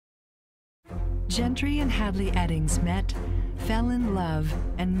Gentry and Hadley Eddings met, fell in love,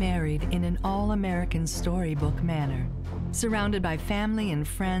 and married in an all-American storybook manner, surrounded by family and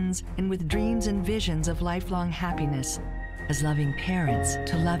friends and with dreams and visions of lifelong happiness as loving parents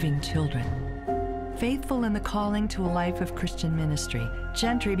to loving children. Faithful in the calling to a life of Christian ministry,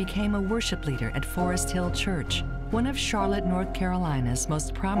 Gentry became a worship leader at Forest Hill Church, one of Charlotte, North Carolina's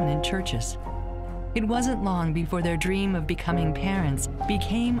most prominent churches. It wasn't long before their dream of becoming parents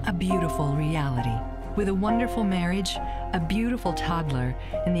became a beautiful reality. With a wonderful marriage, a beautiful toddler,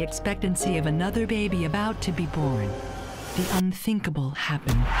 and the expectancy of another baby about to be born, the unthinkable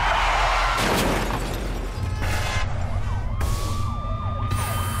happened.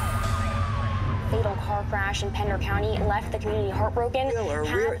 Fatal car crash in Pender County left the community heartbroken. Killer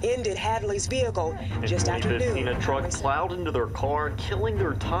rear-ended Hadley's vehicle just after noon. A truck plowed into their car, killing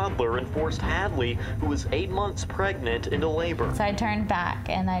their toddler, and forced Hadley, who was 8 months pregnant, into labor. So I turned back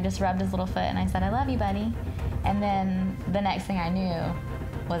and I just rubbed his little foot and I said, "I love you, buddy." And then the next thing I knew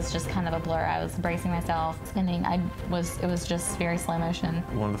was just kind of a blur. I was bracing myself, spinning. It was just very slow motion.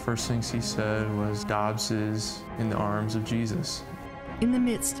 One of the first things he said was, "Dobbs is in the arms of Jesus." In the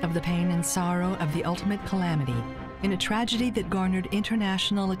midst of the pain and sorrow of the ultimate calamity, in a tragedy that garnered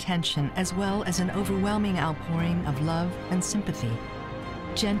international attention as well as an overwhelming outpouring of love and sympathy,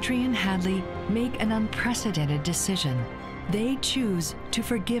 Gentry and Hadley make an unprecedented decision. They choose to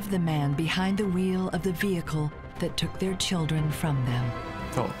forgive the man behind the wheel of the vehicle that took their children from them.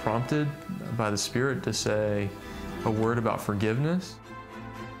 I felt prompted by the Spirit to say a word about forgiveness.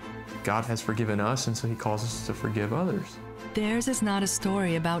 God has forgiven us, and so He calls us to forgive others. Theirs is not a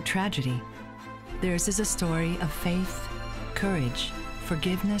story about tragedy. Theirs is a story of faith, courage,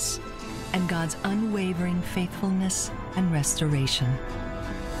 forgiveness, and God's unwavering faithfulness and restoration.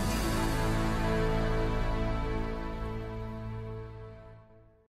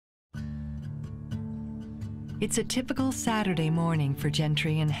 It's a typical Saturday morning for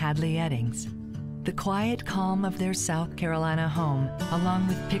Gentry and Hadley Eddings. The quiet calm of their South Carolina home, along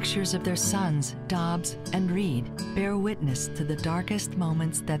with pictures of their sons, Dobbs and Reed, bear witness to the darkest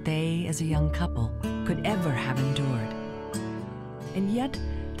moments that they, as a young couple, could ever have endured. And yet,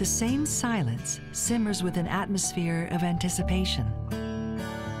 the same silence simmers with an atmosphere of anticipation,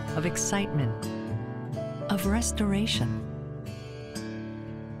 of excitement, of restoration.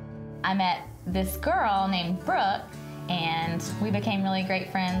 I met this girl named Brooke, and we became really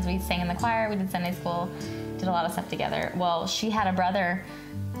great friends. We sang in the choir, we did Sunday school, did a lot of stuff together. Well, she had a brother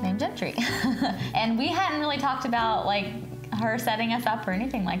named Gentry. And we hadn't really talked about like her setting us up or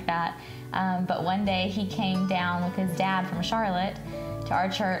anything like that. But one day he came down with his dad from Charlotte to our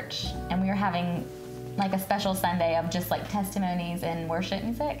church, and we were having like a special Sunday of just like testimonies and worship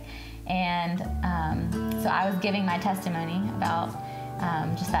music. And so I was giving my testimony about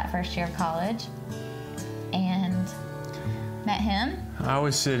just that first year of college, and met him. I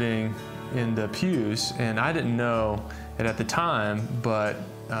was sitting in the pews, and I didn't know it at the time, but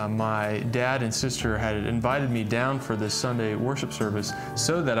my dad and sister had invited me down for this Sunday worship service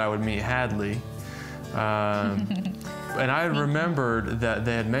so that I would meet Hadley. And I remembered that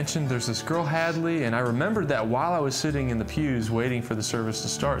they had mentioned there's this girl Hadley, and I remembered that while I was sitting in the pews waiting for the service to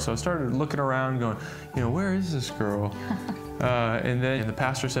start. So I started looking around going, you know, where is this girl? And then the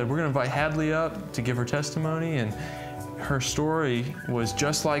pastor said, we're going to invite Hadley up to give her testimony. And her story was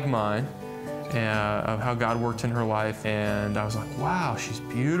just like mine, of how God worked in her life. And I was like, wow, she's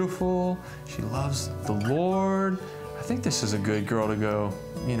beautiful. She loves the Lord. I think this is a good girl to go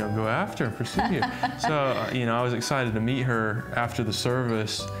after and pursue. So, I was excited to meet her after the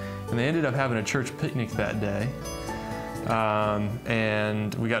service. And they ended up having a church picnic that day.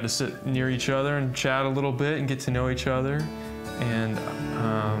 And we got to sit near each other and chat a little bit and get to know each other. And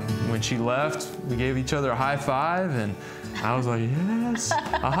when she left, we gave each other a high five, and I was like, yes,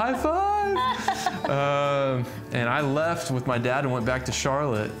 a high five. And I left with my dad and went back to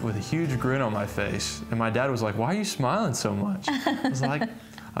Charlotte with a huge grin on my face. And my dad was like, why are you smiling so much? I was like,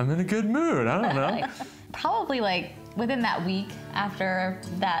 I'm in a good mood, I don't know. Probably like within that week after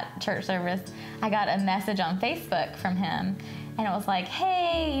that church service, I got a message on Facebook from him. And it was like,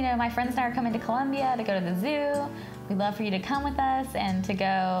 hey, my friends and I are coming to Columbia to go to the zoo. We'd love for you to come with us and to go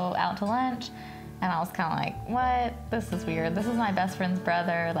out to lunch. And I was kind of like, what? This is weird. This is my best friend's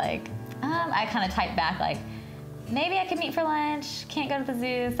brother. Like, I kind of typed back like, maybe I could meet for lunch. Can't go to the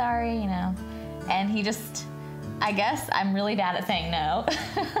zoo, sorry, And he just, I guess I'm really bad at saying no.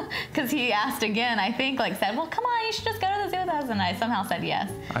 Because he asked again, I think, said, well, come on, you should just go to the zoo with us. And I somehow said yes.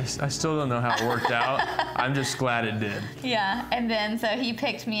 I still don't know how it worked out. I'm just glad it did. Yeah, and then so he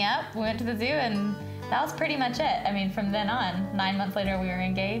picked me up, we went to the zoo, and that was pretty much it. I mean, from then on, 9 months later, we were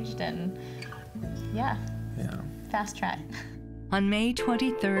engaged, and Yeah. Yeah. Fast track. On May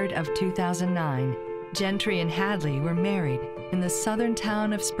 23rd of 2009, Gentry and Hadley were married in the southern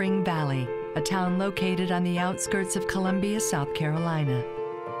town of Spring Valley, a town located on the outskirts of Columbia, South Carolina.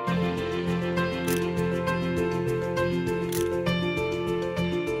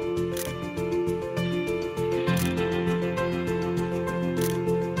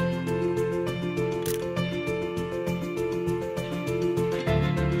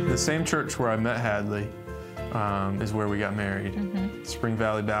 The same church where I met Hadley is where we got married. Spring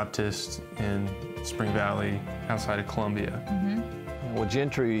Valley Baptist in Spring Valley, outside of Columbia. Well,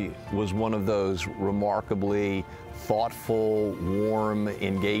 Gentry was one of those remarkably thoughtful, warm,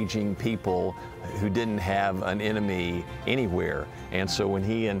 engaging people who didn't have an enemy anywhere. And so when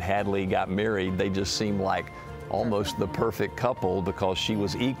he and Hadley got married, they just seemed like almost the perfect couple, because she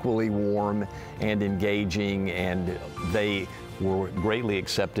was equally warm and engaging, and they were greatly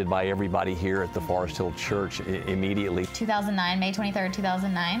accepted by everybody here at the Forest Hill Church immediately. 2009, May 23rd,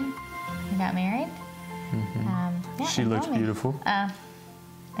 2009, we got married. Yeah, She looks beautiful.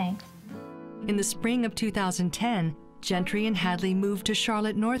 Thanks. In the spring of 2010, Gentry and Hadley moved to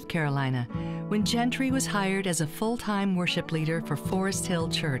Charlotte, North Carolina, when Gentry was hired as a full-time worship leader for Forest Hill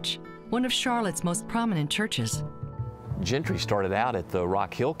Church, one of Charlotte's most prominent churches. Gentry started out at the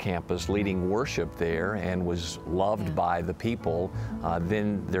Rock Hill campus leading worship there and was loved by the people.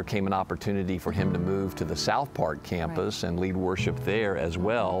 Then there came an opportunity for him to move to the South Park campus and lead worship there as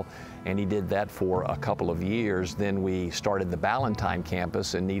well. And he did that for a couple of years. Then we started the Ballantyne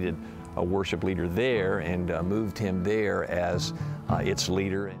campus and needed a worship leader there, and moved him there as its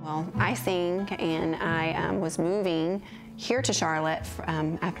leader. Well, I sing, and I was moving here to Charlotte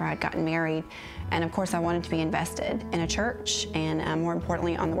after I'd gotten married. And of course I wanted to be invested in a church, and more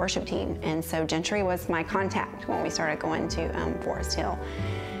importantly on the worship team. And so Gentry was my contact when we started going to Forest Hill.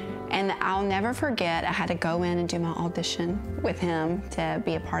 And I'll never forget, I had to go in and do my audition with him to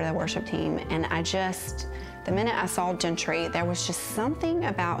be a part of the worship team. And the minute I saw Gentry, there was just something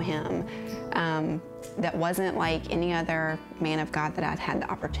about him that wasn't like any other man of God that I'd had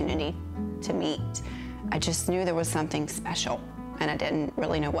the opportunity to meet. I just knew there was something special, and I didn't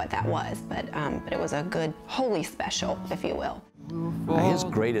really know what that was, but it was a good, holy special, if you will. His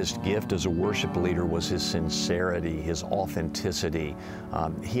greatest gift as a worship leader was his sincerity, his authenticity.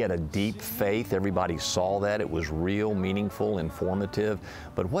 He had a deep faith. Everybody saw that. It was real, meaningful, informative.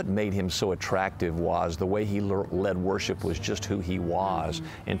 But what made him so attractive was the way he led worship was just who he was.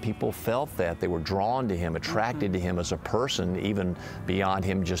 And people felt that. They were drawn to him, attracted to him as a person, even beyond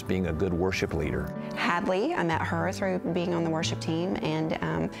him just being a good worship leader. Hadley, I met her through being on the worship team,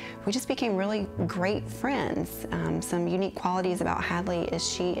 and we just became really great friends. Some unique qualities about Hadley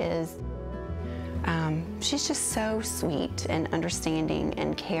is she's just so sweet and understanding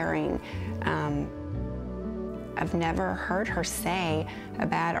and caring. I've never heard her say a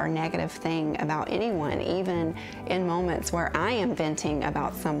bad or negative thing about anyone, even in moments where I am venting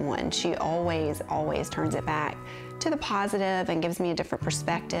about someone. She always, always turns it back to the positive and gives me a different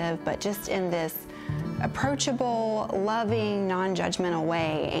perspective, but just in this approachable, loving, non-judgmental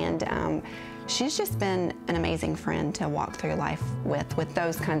way. And she's just been an amazing friend to walk through life with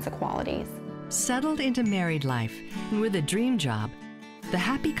those kinds of qualities. Settled into married life and with a dream job, the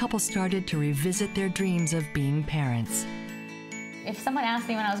happy couple started to revisit their dreams of being parents. If someone asked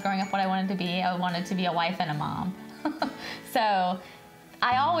me when I was growing up what I wanted to be a wife and a mom. So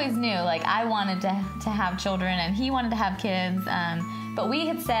I always knew, like, I wanted to have children, and he wanted to have kids. But we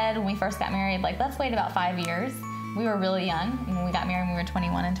had said when we first got married, like, let's wait about 5 years. We were really young. When we got married, we were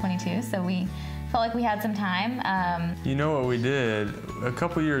 21 and 22, so we felt like we had some time. You know what we did? A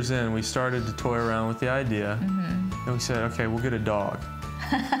couple years in, we started to toy around with the idea, and we said, okay, we'll get a dog.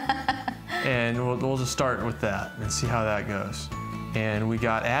 And we'll just start with that and see how that goes. And we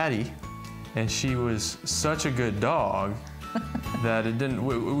got Addie, and she was such a good dog that it didn't,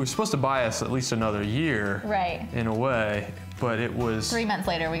 we were supposed to buy us at least another year, right, in a way, but it was 3 months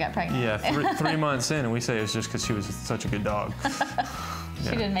later we got pregnant. Yeah, 3 months in, and we say it was just because she was such a good dog. She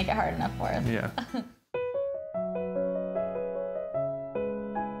didn't make it hard enough for us. Yeah.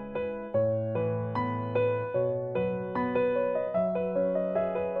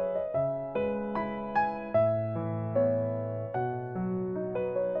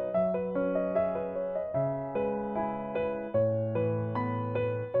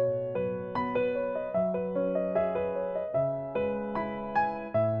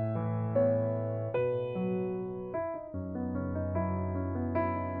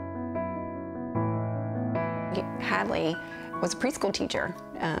 Hadley was a preschool teacher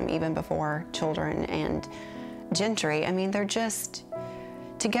even before children, and Gentry, I mean, they're just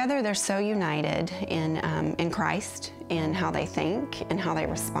Together, they're so united in Christ, in how they think and how they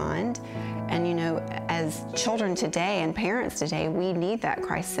respond. And you know, as children today and parents today, we need that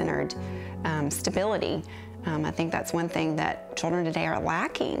Christ-centered stability. I think that's one thing that children today are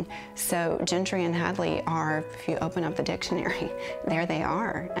lacking. So Gentry and Hadley are, if you open up the dictionary, there they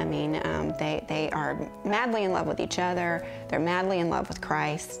are. I mean, they are madly in love with each other. They're madly in love with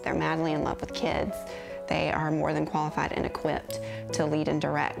Christ. They're madly in love with kids. They are more than qualified and equipped to lead and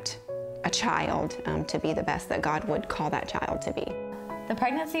direct a child to be the best that God would call that child to be. The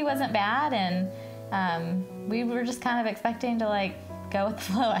pregnancy wasn't bad, and we were just kind of expecting to like go with the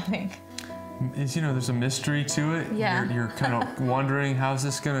flow, I think. You know, there's a mystery to it. Yeah. You're kind of wondering, how's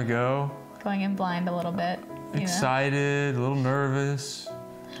this gonna go? Going in blind a little bit. Excited, a little nervous.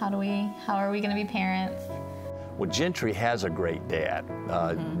 How are we gonna be parents? Well, Gentry has a great dad.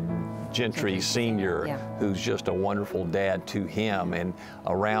 Gentry Sr., who's just a wonderful dad to him. And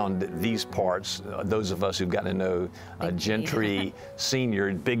around these parts, those of us who've gotten to know Gentry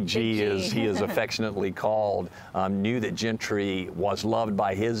Sr., Big G as he is affectionately called, knew that Gentry was loved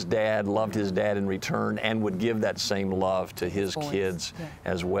by his dad, loved his dad in return, and would give that same love to his kids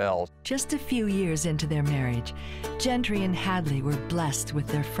as well. Just a few years into their marriage, Gentry and Hadley were blessed with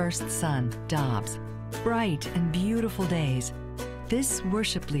their first son, Dobbs. Bright and beautiful days. This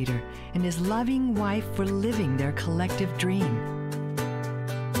worship leader and his loving wife were living their collective dream.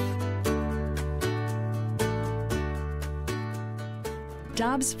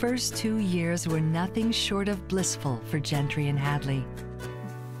 Dobbs' first 2 years were nothing short of blissful for Gentry and Hadley.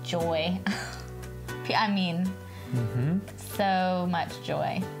 Joy. I mean, so much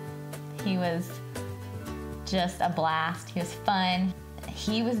joy. He was just a blast. He was fun.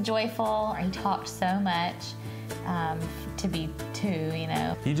 He was joyful. He talked so much. To be two, you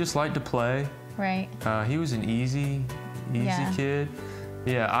know. He just liked to play. Right. He was an easy kid.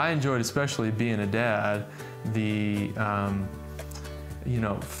 Yeah, I enjoyed, especially being a dad, the you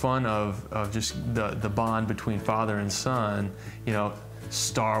know, fun of just the bond between father and son. You know,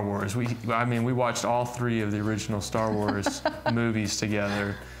 Star Wars. I mean, we watched all 3 of the original Star Wars movies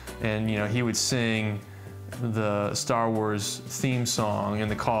together, and you know, he would sing the Star Wars theme song in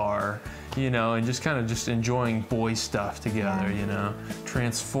the car, you know, and just kind of just enjoying boy stuff together, you know,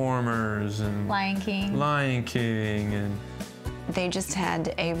 Transformers and Lion King, and they just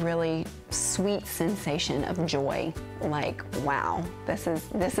had a really sweet sensation of joy. Like, wow, this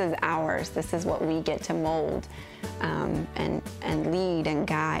is ours. This is what we get to mold and lead and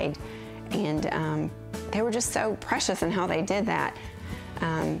guide. And they were just so precious in how they did that.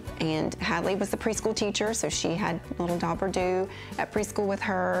 And Hadley was the preschool teacher, so she had little Dauber do at preschool with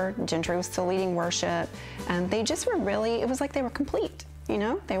her. Gentry was still leading worship. They just were really, it was like they were complete, you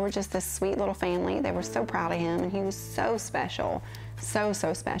know? They were just this sweet little family. They were so proud of him, and he was so special, so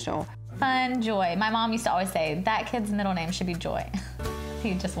special. Fun, joy. My mom used to always say, that kid's middle name should be Joy.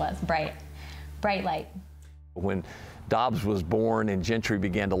 He just was, bright light. When Dobbs was born and Gentry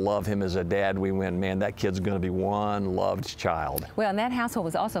began to love him as a dad, we went, man, that kid's going to be one loved child. Well, and that household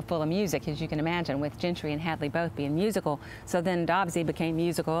was also full of music, as you can imagine, with Gentry and Hadley both being musical. So then Dobbsy became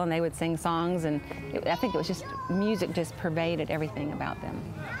musical, and they would sing songs, and I think it was just music just pervaded everything about them.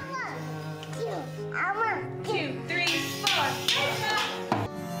 1, 2, 3, 4.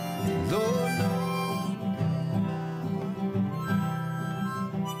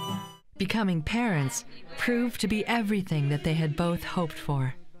 Becoming parents proved to be everything that they had both hoped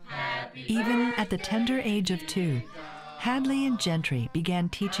for. Even at the tender age of 2, Hadley and Gentry began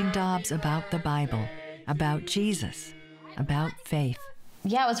teaching Dobbs about the Bible, about Jesus, about faith.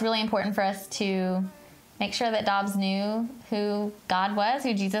 Yeah, it was really important for us to make sure that Dobbs knew who God was,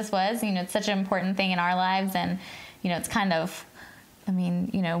 who Jesus was. You know, it's such an important thing in our lives, and you know, it's kind of, I mean,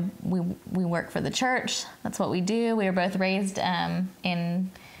 you know, we work for the church. That's what we do. We were both raised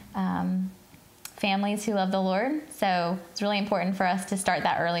in families who love the Lord, so it's really important for us to start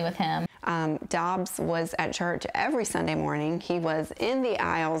that early with him. Dobbs was at church every Sunday morning. He was in the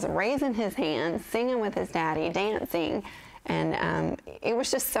aisles, raising his hands, singing with his daddy, dancing, and it was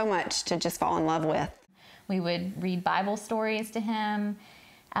just so much to just fall in love with. We would read Bible stories to him.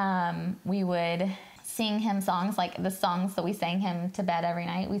 We would sing him songs, like the songs that we sang him to bed every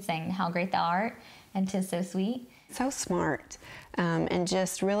night. We sang How Great Thou Art and 'Tis So Sweet. So smart, and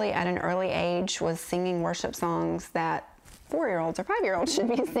just really at an early age was singing worship songs that 4-year-olds or 5-year-olds should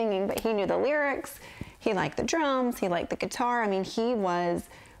be singing, but he knew the lyrics, he liked the drums, he liked the guitar. I mean, he was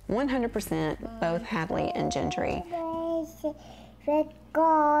 100% both Hadley and Gentry. For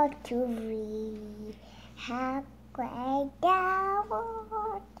God to read, how great thou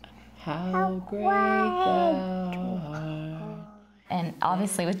art. How great thou art. And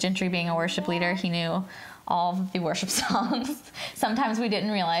obviously with Gentry being a worship leader, he knew all of the worship songs. Sometimes we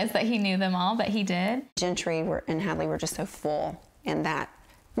didn't realize that he knew them all, but he did. Gentry and Hadley were just so full in that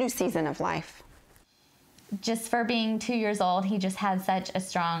new season of life. Just for being 2 years old, he just had such a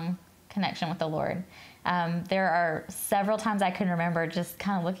strong connection with the Lord. There are several times I can remember just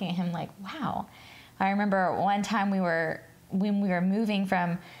kind of looking at him like, wow. I remember one time when we were moving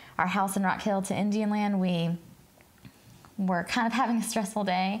from our house in Rock Hill to Indian Land, we were kind of having a stressful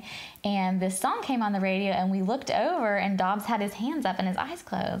day, and this song came on the radio, and we looked over, and Dobbs had his hands up and his eyes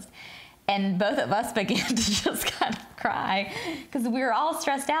closed. And both of us began to just kind of cry because we were all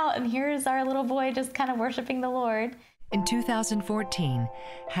stressed out, and here's our little boy just kind of worshiping the Lord. In 2014,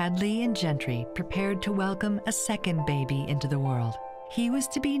 Hadley and Gentry prepared to welcome a second baby into the world. He was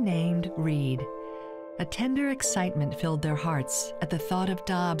to be named Reed. A tender excitement filled their hearts at the thought of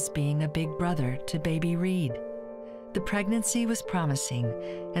Dobbs being a big brother to baby Reed. The pregnancy was promising,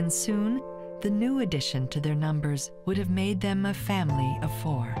 and soon the new addition to their numbers would have made them a family of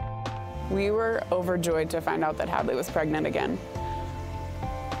 4. We were overjoyed to find out that Hadley was pregnant again.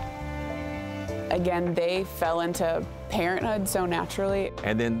 Again, they fell into parenthood so naturally.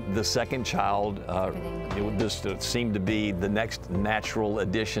 And then the second child, it just seemed to be the next natural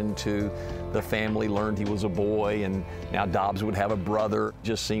addition to the family. Learned he was a boy, and now Dobbs would have a brother.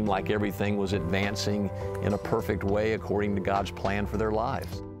 Just seemed like everything was advancing in a perfect way according to God's plan for their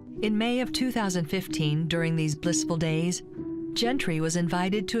lives. In May of 2015, during these blissful days, Gentry was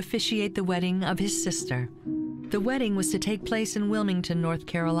invited to officiate the wedding of his sister. The wedding was to take place in Wilmington, North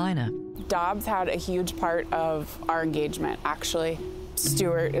Carolina. Dobbs had a huge part of our engagement, actually.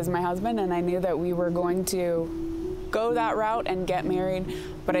 Stuart is my husband, and I knew that we were going to go that route and get married,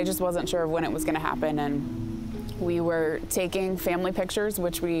 but I just wasn't sure of when it was going to happen. And we were taking family pictures,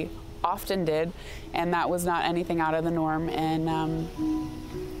 which we often did, and that was not anything out of the norm. And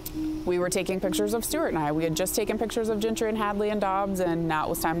we were taking pictures of Stuart and I. We had just taken pictures of Gentry and Hadley and Dobbs, and now it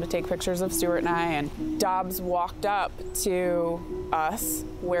was time to take pictures of Stuart and I. And Dobbs walked up to us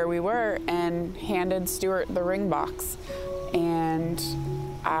where we were and handed Stuart the ring box. And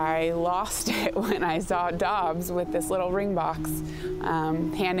I lost it when I saw Dobbs with this little ring box,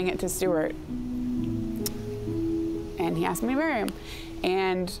 handing it to Stuart. And he asked me to marry him.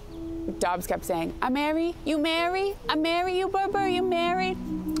 And Dobbs kept saying, "I marry, you marry, I marry you, Berber, you married,"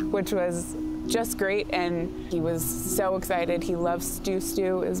 which was just great, and he was so excited. He loves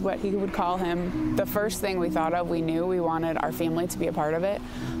Stu is what he would call him. The first thing we thought of, we knew we wanted our family to be a part of it.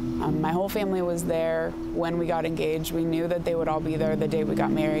 My whole family was there when we got engaged. We knew that they would all be there the day we got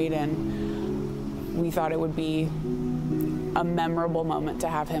married, and we thought it would be a memorable moment to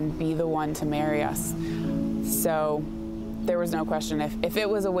have him be the one to marry us. So there was no question. If it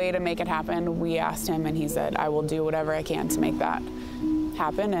was a way to make it happen, we asked him, and he said, "I will do whatever I can to make that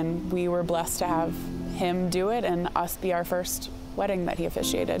happen." And we were blessed to have him do it and us be our first wedding that he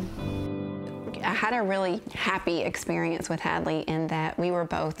officiated. I had a really happy experience with Hadley in that we were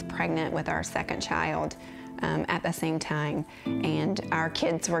both pregnant with our second child at the same time, and our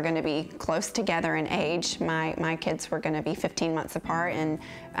kids were going to be close together in age. My kids were going to be 15 months apart, and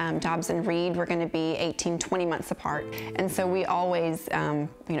Dobbs and Reed were going to be 18, 20 months apart. And so we always,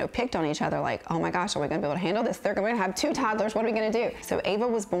 picked on each other like, oh my gosh, are we going to be able to handle this? They're going to have 2 toddlers. What are we going to do? So Ava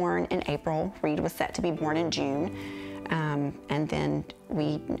was born in April. Reed was set to be born in June. And then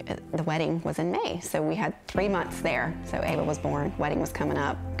the wedding was in May. So we had 3 months there. So Ava was born, wedding was coming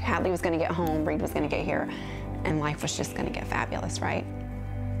up. Hadley was going to get home, Reed was going to get here, and life was just going to get fabulous, right?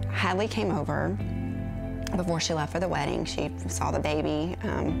 Hadley came over before she left for the wedding. She saw the baby.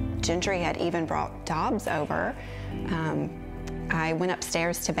 Gentry had even brought Dobbs over. I went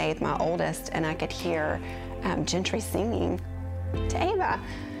upstairs to bathe my oldest, and I could hear Gentry singing to Ava,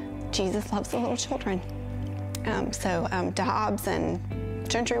 "Jesus loves the little children." So Dobbs and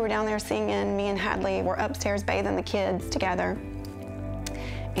Gentry were down there singing. Me and Hadley were upstairs bathing the kids together.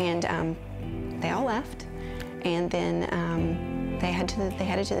 And they all left. And then they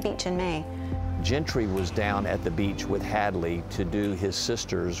headed to the beach in May. Gentry was down at the beach with Hadley to do his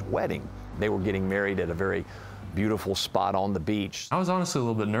sister's wedding. They were getting married at a very beautiful spot on the beach. I was honestly a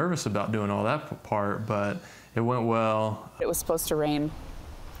little bit nervous about doing all that part, but it went well. It was supposed to rain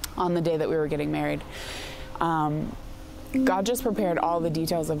on the day that we were getting married. God just prepared all the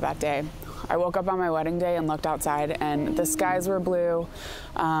details of that day. I woke up on my wedding day and looked outside, and the skies were blue.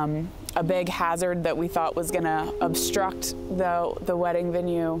 A big hazard that we thought was going to obstruct the wedding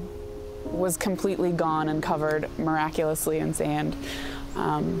venue was completely gone and covered miraculously in sand.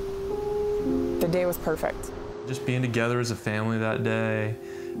 The day was perfect. Just being together as a family that day,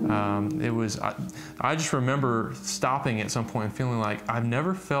 I just remember stopping at some point and feeling like I've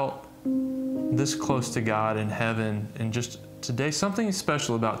never felt this close to God in heaven, and just today, something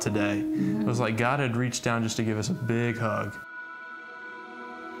special about today. It was like God had reached down just to give us a big hug.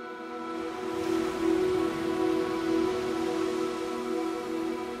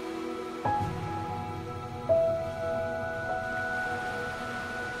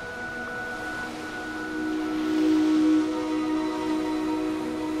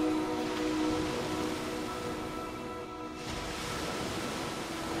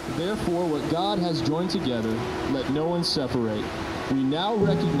 Therefore, what God has joined together, let no one separate. We now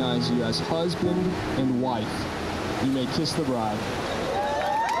recognize you as husband and wife. You may kiss the bride.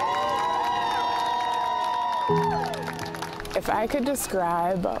 If I could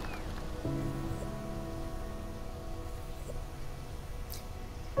describe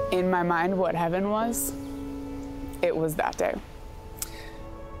in my mind what heaven was, it was that day.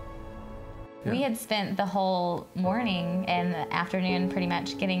 Yeah. We had spent the whole morning and the afternoon pretty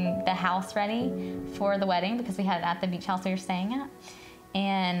much getting the house ready for the wedding, because we had it at the beach house we were staying at.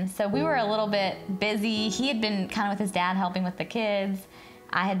 And so we were a little bit busy. He had been kind of with his dad helping with the kids.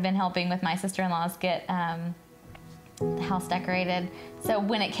 I had been helping with my sister-in-laws get the house decorated. So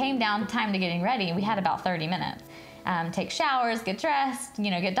when it came down time to getting ready, we had about 30 minutes. Take showers, get dressed,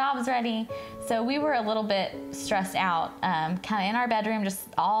 get Dobbs ready. So we were a little bit stressed out, kind of in our bedroom, just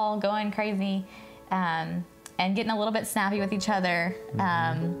all going crazy, and getting a little bit snappy with each other,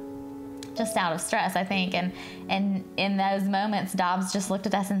 just out of stress, I think. And in those moments, Dobbs just looked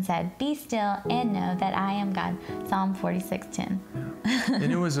at us and said, "Be still and know that I am God." Psalm 46:10.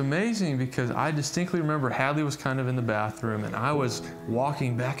 And it was amazing because I distinctly remember Hadley was kind of in the bathroom and I was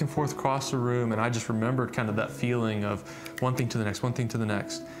walking back and forth across the room, and I just remembered kind of that feeling of one thing to the next, one thing to the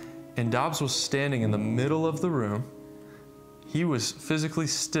next. And Dobbs was standing in the middle of the room. He was physically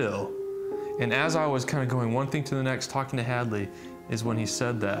still. And as I was kind of going one thing to the next, talking to Hadley, is when he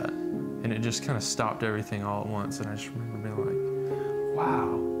said that. And it just kind of stopped everything all at once. And I just remember being like,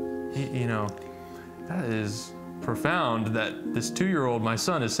 wow, that is profound that this 2-year-old, my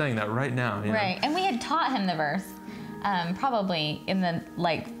son, is saying that right now. Right, and we had taught him the verse probably in the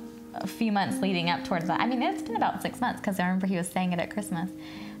a few months leading up towards that. I mean, it's been about 6 months because I remember he was saying it at Christmas.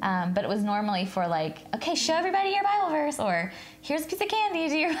 But it was normally for okay, show everybody your Bible verse, or here's a piece of candy,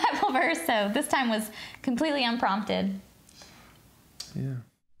 do your Bible verse. So this time was completely unprompted. Yeah.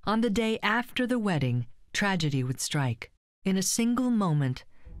 On the day after the wedding, tragedy would strike. In a single moment,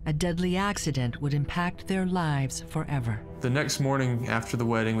 a deadly accident would impact their lives forever. The next morning after the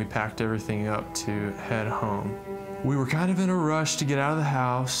wedding, we packed everything up to head home. We were kind of in a rush to get out of the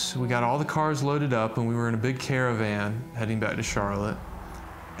house. We got all the cars loaded up and we were in a big caravan heading back to Charlotte.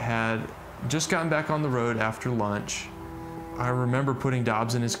 Had just gotten back on the road after lunch. I remember putting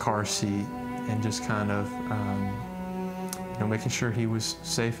Dobbs in his car seat and just kind of making sure he was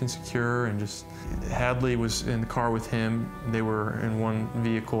safe and secure, and just Hadley was in the car with him. They were in one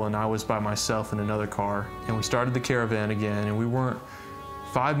vehicle and I was by myself in another car. And we started the caravan again, and we weren't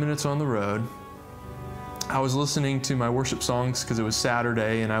 5 minutes on the road. I was listening to my worship songs because it was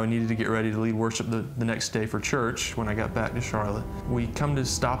Saturday and I needed to get ready to lead worship the next day for church when I got back to Charlotte. We come to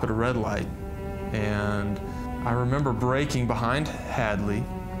stop at a red light, and I remember braking behind Hadley.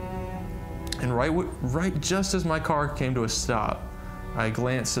 And right just as my car came to a stop, I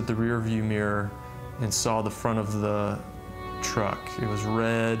glanced at the rear view mirror and saw the front of the truck. It was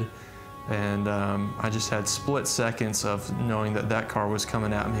red, and I just had split seconds of knowing that car was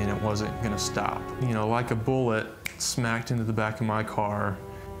coming at me and it wasn't gonna stop. Like a bullet smacked into the back of my car,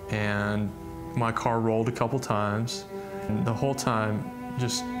 and my car rolled a couple times. And the whole time,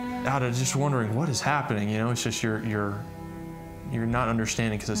 just wondering what is happening. It's just you're not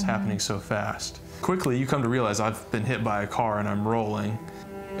understanding because it's happening so fast. Quickly, you come to realize I've been hit by a car and I'm rolling.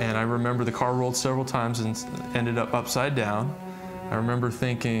 And I remember the car rolled several times and ended up upside down. I remember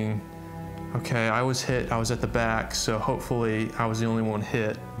thinking, okay, I was hit, I was at the back, so hopefully I was the only one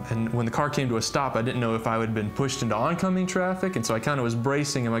hit. And when the car came to a stop, I didn't know if I had been pushed into oncoming traffic, and so I kind of was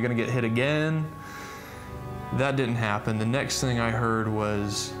bracing, am I gonna get hit again? That didn't happen. The next thing I heard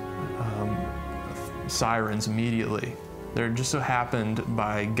was sirens immediately. There just so happened,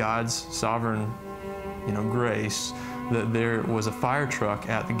 by God's sovereign, grace, that there was a fire truck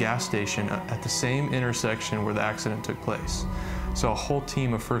at the gas station at the same intersection where the accident took place. So a whole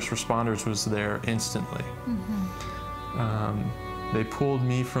team of first responders was there instantly. They pulled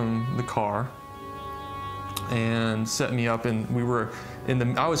me from the car and set me up, and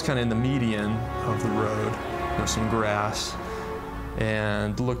I was kind of in the median of the road. There was some grass,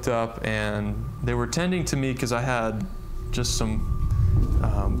 and looked up, and they were tending to me because I had just some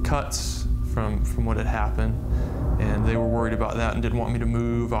cuts from what had happened, and they were worried about that and didn't want me to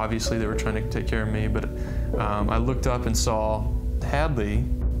move. Obviously, they were trying to take care of me, but I looked up and saw Hadley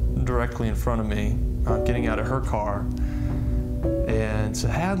directly in front of me, getting out of her car. And so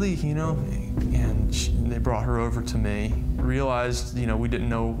Hadley, you know, and they brought her over to me. Realized, you know, we didn't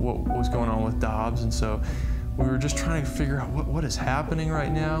know what was going on with Dobbs, and so we were just trying to figure out what is happening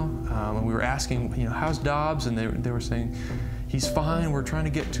right now. And we were asking, you know, how's Dobbs? And they were saying, he's fine, we're trying to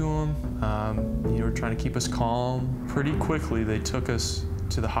get to him. You know, we're trying to keep us calm. Pretty quickly, they took us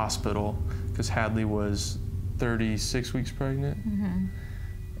to the hospital because Hadley was 36 weeks pregnant. Mm-hmm.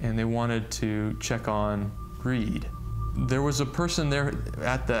 And they wanted to check on Reed. There was a person there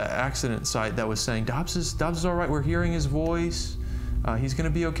at the accident site that was saying, Dobbs is all right, we're hearing his voice. He's gonna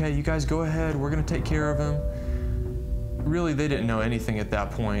be okay, you guys go ahead, we're gonna take care of him. Really, they didn't know anything at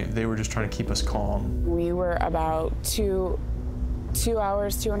that point. They were just trying to keep us calm. We were about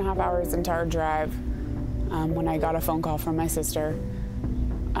 2.5 hours into our drive when I got a phone call from my sister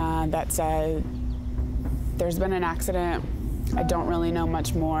that said, there's been an accident. I don't really know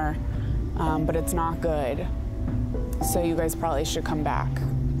much more, but it's not good. So you guys probably should come back.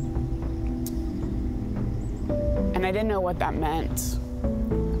 And I didn't know what that meant.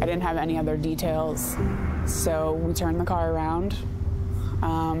 I didn't have any other details. So we turned the car around,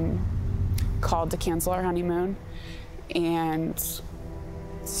 called to cancel our honeymoon, and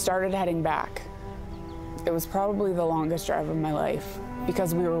started heading back. It was probably the longest drive of my life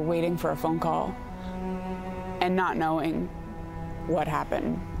because we were waiting for a phone call and not knowing what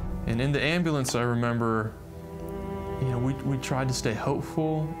happened. And in the ambulance, I remember, you know, we tried to stay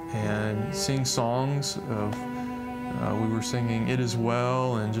hopeful and sing songs of, we were singing It Is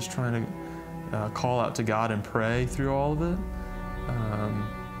Well and just trying to call out to God and pray through all of it.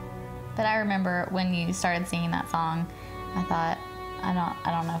 But I remember when you started singing that song, I thought, I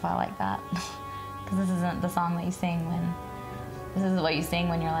don't know if I like that. Because this isn't the song that you sing when, this isn't what you sing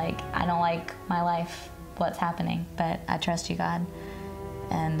when you're like, I don't like my life, what's happening, but I trust you, God.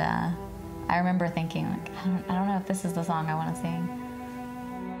 And I remember thinking, like, I don't know if this is the song I want to sing.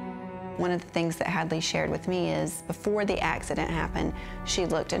 One of the things that Hadley shared with me is before the accident happened, she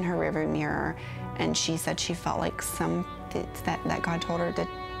looked in her rearview mirror and she said she felt like that God told her to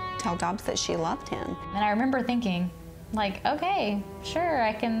tell Dobbs that she loved him. And I remember thinking, like, okay, sure,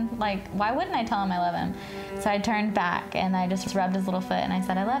 I can, like, why wouldn't I tell him I love him? So I turned back and I just rubbed his little foot and I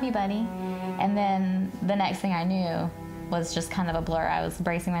said, I love you, buddy. And then the next thing I knew was just kind of a blur. I was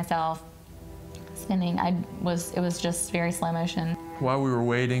bracing myself, spinning. It was just very slow motion. While we were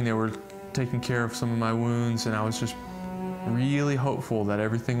waiting, they were taking care of some of my wounds, and I was just really hopeful that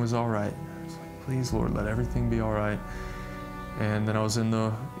everything was all right. I was like, please, Lord, let everything be all right. And then I was in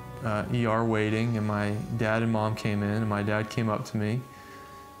the ER waiting, and my dad and mom came in, and my dad came up to me,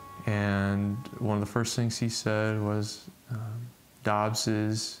 and one of the first things he said was, Dobbs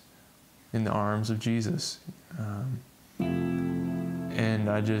is in the arms of Jesus. And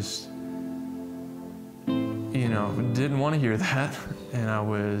I just, you know, didn't want to hear that. And I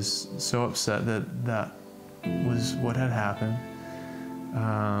was so upset that that was what had happened.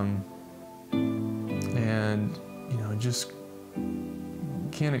 And, you know, just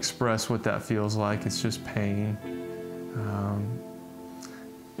can't express what that feels like. It's just pain.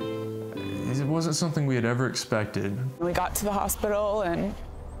 It wasn't something we had ever expected. We got to the hospital and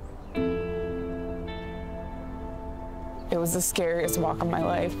it was the scariest walk of my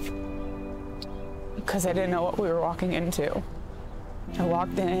life because I didn't know what we were walking into. I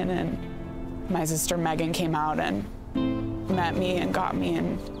walked in and my sister Megan came out and met me and got me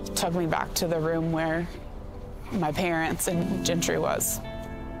and took me back to the room where my parents and Gentry was.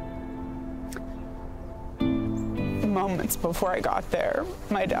 Moments before I got there,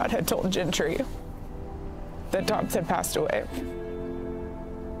 my dad had told Gentry that Dobbs had passed away.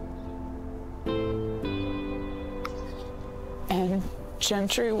 And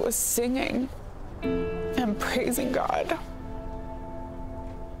Gentry was singing and praising God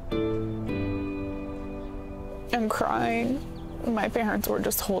and crying. My parents were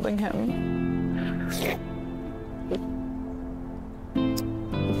just holding him.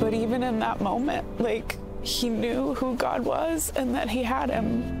 But even in that moment, like, he knew who God was and that he had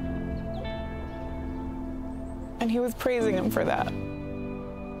him. And he was praising him for that.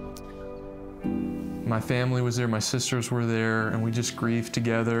 My family was there, my sisters were there, and we just grieved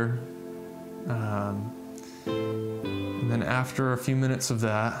together. And then after a few minutes of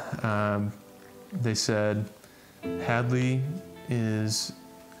that, they said, Hadley is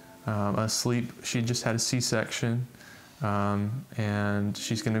asleep. She just had a C-section, and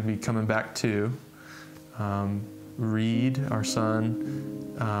she's going to be coming back too. Reed, our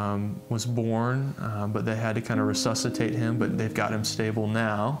son, was born, but they had to kind of resuscitate him, but they've got him stable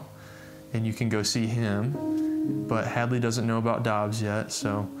now, and you can go see him. But Hadley doesn't know about Dobbs yet,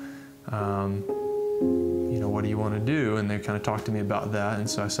 so, you know, what do you want to do? And they kind of talked to me about that, and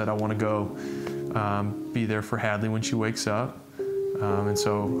so I said I want to go be there for Hadley when she wakes up. And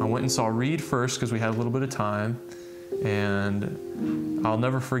so I went and saw Reed first because we had a little bit of time, and I'll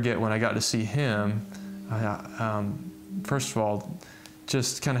never forget when I got to see him. First of all,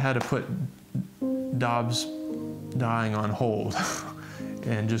 just kind of had to put Dobbs dying on hold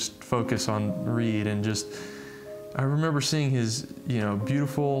and just focus on Reed, and just, I remember seeing his, you know,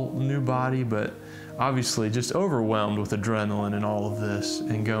 beautiful new body, but obviously just overwhelmed with adrenaline and all of this,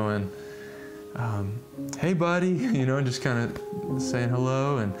 and going, hey buddy, you know, and just kind of saying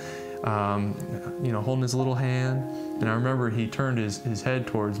hello, and you know, holding his little hand. And I remember he turned his head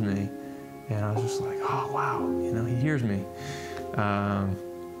towards me, and I was just like, oh wow, you know, he hears me.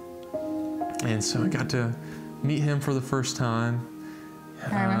 And so I got to meet him for the first time.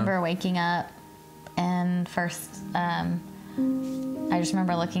 I remember waking up, and first, I just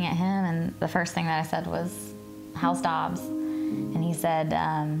remember looking at him, and the first thing that I said was, how's Dobbs? And he said,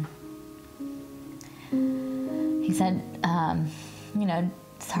 you know,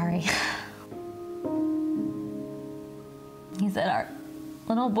 sorry. He said, our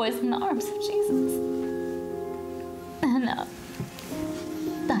little boy's in the arms of Jesus. And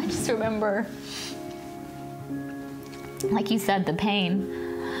I just remember, like you said, the pain,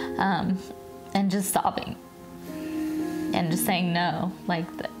 and just sobbing, and just saying no, like,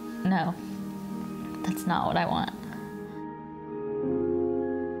 no, that's not what I want.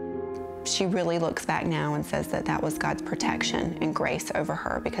 She really looks back now and says that that was God's protection and grace over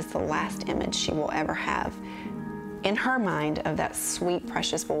her, because the last image she will ever have in her mind of that sweet,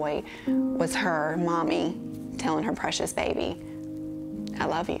 precious boy was her mommy telling her precious baby, I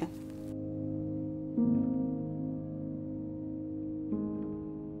love you.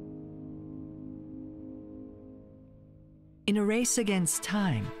 In a race against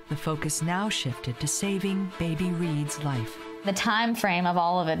time, the focus now shifted to saving baby Reed's life. The time frame of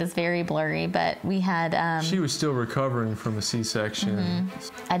all of it is very blurry, but we had... she was still recovering from a C-section.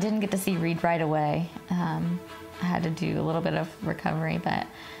 I didn't get to see Reed right away. I had to do a little bit of recovery, but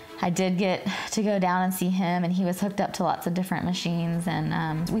I did get to go down and see him, and he was hooked up to lots of different machines,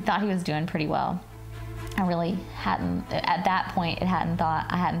 and we thought he was doing pretty well. I really hadn't, at that point, I hadn't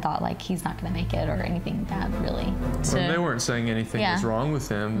thought like he's not going to make it or anything bad, really. So they weren't saying anything was wrong with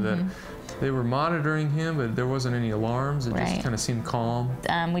him. That they were monitoring him, but there wasn't any alarms. It just kind of seemed calm.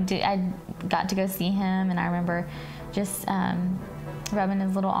 I got to go see him, and I remember just rubbing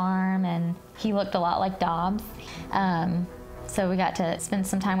his little arm, and he looked a lot like Dobbs. So we got to spend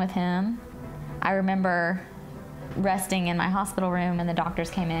some time with him. I remember resting in my hospital room, and the doctors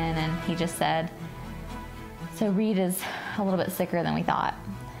came in, and he just said, so Reed is a little bit sicker than we thought.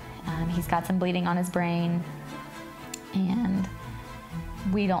 He's got some bleeding on his brain, and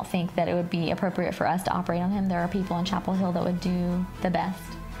we don't think that it would be appropriate for us to operate on him. There are people in Chapel Hill that would do the best.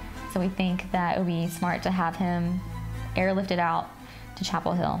 So we think that it would be smart to have him airlifted out to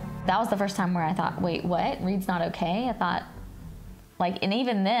Chapel Hill. That was the first time where I thought, wait, what? Reed's not okay? I thought, like, and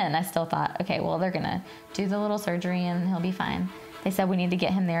even then I still thought, okay, well, they're gonna do the little surgery and he'll be fine. They said we need to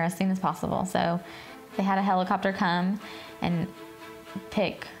get him there as soon as possible. So they had a helicopter come and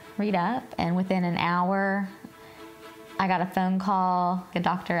pick Reed up, and within an hour, I got a phone call, a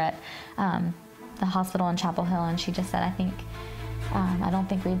doctor at the hospital in Chapel Hill, and she just said, I don't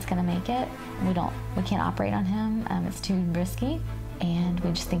think Reed's gonna make it. We can't operate on him. It's too risky, and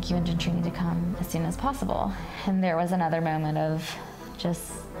we just think you and Gentry need to come as soon as possible. And there was another moment of just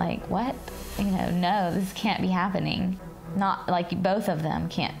like, what? You know, no, this can't be happening. Not like both of them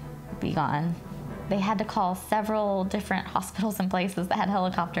can't be gone. They had to call several different hospitals and places that had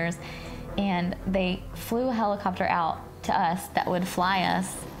helicopters, and they flew a helicopter out to us that would fly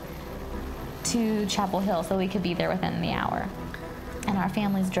us to Chapel Hill so we could be there within the hour. And our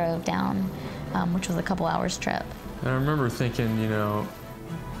families drove down, which was a couple hours trip. And I remember thinking, you know,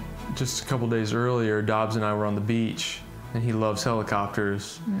 just a couple days earlier, Dobbs and I were on the beach, and he loves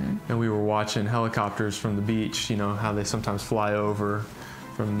helicopters, and we were watching helicopters from the beach, you know, how they sometimes fly over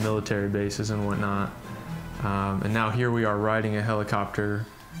from military bases and whatnot. And now here we are riding a helicopter.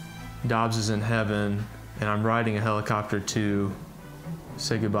 Dobbs is in heaven, and I'm riding a helicopter to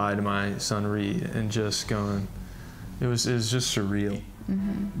say goodbye to my son Reed, and just going, it was just surreal.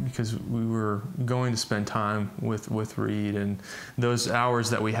 Because we were going to spend time with Reed, and those hours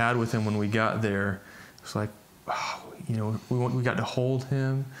that we had with him when we got there, it was like, oh, you know, we got to hold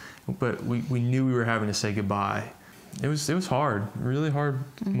him, but we knew we were having to say goodbye It was hard, really hard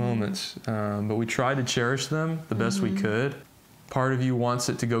moments, but we tried to cherish them the best we could. Part of you wants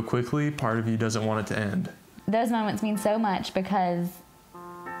it to go quickly, part of you doesn't want it to end. Those moments mean so much because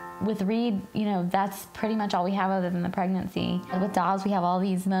with Reed, you know, that's pretty much all we have other than the pregnancy. With Dobbs, we have all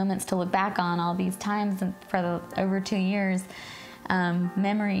these moments to look back on, all these times for over 2 years,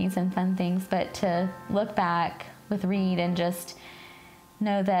 memories and fun things, but to look back with Reed and just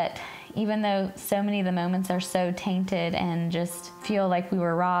know that even though so many of the moments are so tainted and just feel like we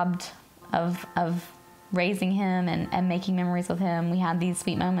were robbed of raising him and making memories with him, we had these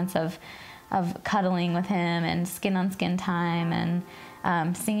sweet moments of cuddling with him and skin on skin time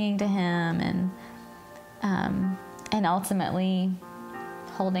and singing to him and ultimately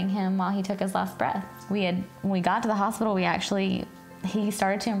holding him while he took his last breath. When we got to the hospital, he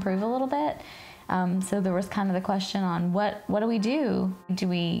started to improve a little bit. So there was kind of the question on what do we do? Do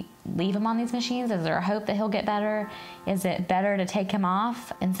we leave him on these machines? Is there a hope that he'll get better? Is it better to take him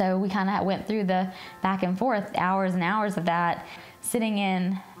off? And so we kind of went through the back and forth, hours and hours of that. Sitting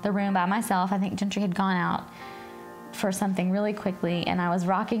in the room by myself, I think Gentry had gone out for something really quickly, and I was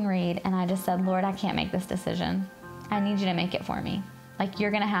rocking Reed, and I just said, Lord, I can't make this decision. I need you to make it for me. Like,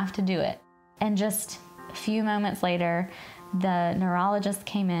 you're gonna have to do it. And just a few moments later, the neurologist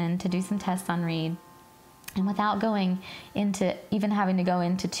came in to do some tests on Reed, and without going into, even having to go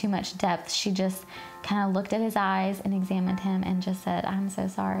into too much depth, she just kind of looked at his eyes and examined him and just said, I'm so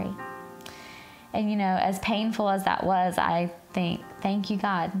sorry. And you know, as painful as that was, I think, thank you,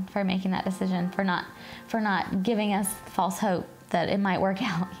 God, for making that decision, for not giving us false hope that it might work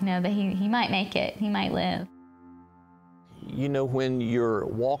out, you know, that he might make it, he might live. You know, when you're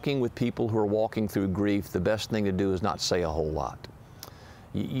walking with people who are walking through grief, the best thing to do is not say a whole lot.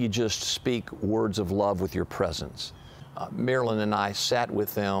 You just speak words of love with your presence. Marilyn and I sat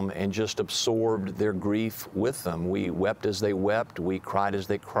with them and just absorbed their grief with them. We wept as they wept. We cried as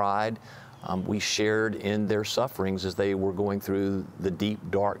they cried. We shared in their sufferings as they were going through the deep,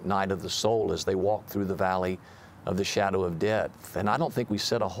 dark night of the soul, as they walked through the valley of the shadow of death. And I don't think we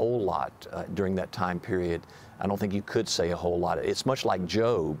said a whole lot during that time period. I don't think you could say a whole lot. It's much like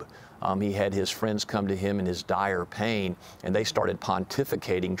Job. He had his friends come to him in his dire pain, and they started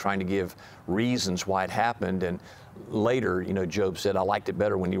pontificating, trying to give reasons why it happened. And later, you know, Job said, I liked it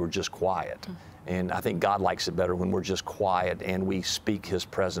better when you were just quiet. And I think God likes it better when we're just quiet and we speak His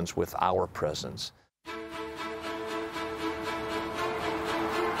presence with our presence.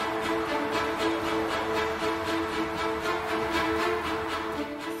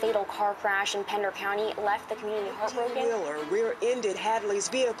 Fatal car crash in Pender County left the community heartbroken. Wheeler rear-ended Hadley's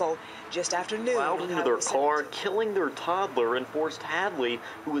vehicle just after noon. Plowed into their car, killing their toddler, and forced Hadley,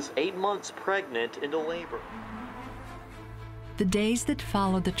 who was 8 months pregnant, into labor. The days that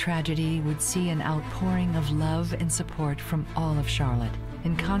followed the tragedy would see an outpouring of love and support from all of Charlotte,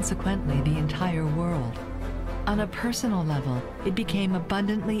 and consequently the entire world. On a personal level, it became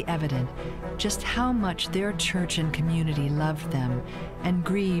abundantly evident just how much their church and community loved them and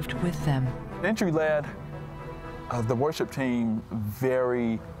grieved with them. Gentry led the worship team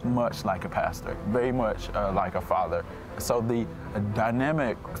very much like a pastor, very much like a father. So the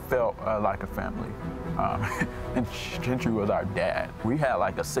dynamic felt like a family. And Gentry was our dad. We had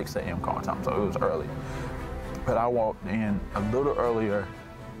like a 6 a.m. call time, so it was early. But I walked in a little earlier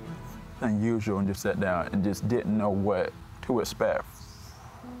than usual and just sat down and just didn't know what to expect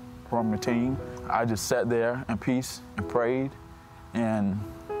from the team. I just sat there in peace and prayed, and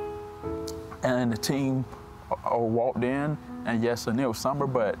the team walked in, and yes, and it was summer,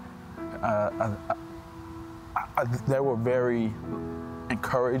 but they were very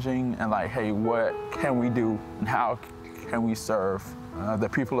encouraging and like, hey, what can we do and how can we serve the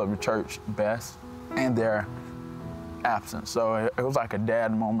people of the church best in their absence? So it was like a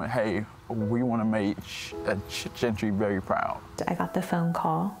dad moment. Hey, we want to make Gentry very proud. I got the phone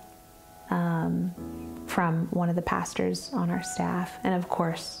call from one of the pastors on our staff, and of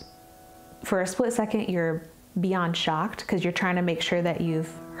course, for a split second, you're beyond shocked because you're trying to make sure that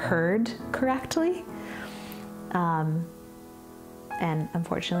you've heard correctly. And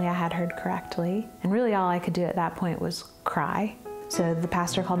unfortunately, I had heard correctly. And really all I could do at that point was cry. So the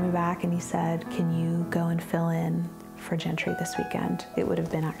pastor called me back and he said, can you go and fill in for Gentry this weekend? It would have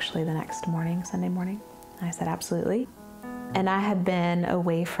been actually the next morning, Sunday morning. And I said, absolutely. And I had been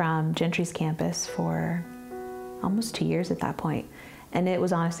away from Gentry's campus for almost 2 years at that point. And it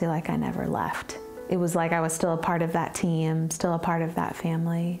was honestly like I never left. It was like I was still a part of that team, still a part of that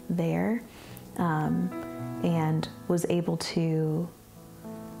family there. And was able to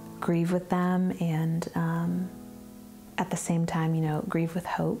grieve with them and at the same time, you know, grieve with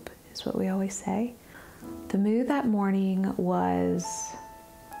hope is what we always say. The mood that morning was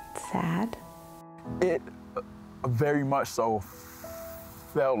sad. It very much so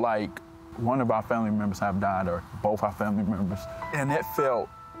felt like one of our family members have died, or both our family members. And it felt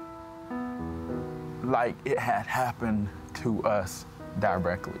like it had happened to us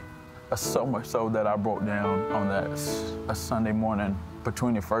directly. So much so that I broke down on a Sunday morning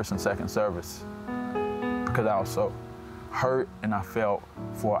between the first and second service, because I was so hurt and I felt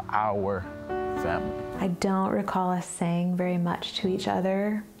for our family. I don't recall us saying very much to each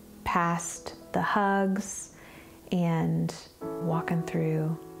other past the hugs and walking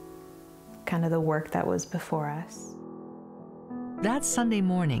through kind of the work that was before us. That Sunday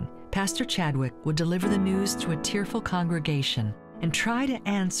morning, Pastor Chadwick would deliver the news to a tearful congregation and try to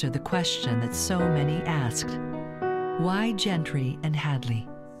answer the question that so many asked: why Gentry and Hadley?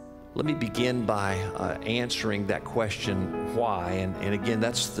 Let me begin by answering that question, why? And again,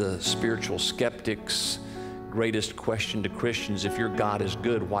 that's the spiritual skeptic's greatest question to Christians. If your God is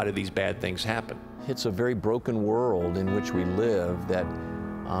good, why do these bad things happen? It's a very broken world in which we live that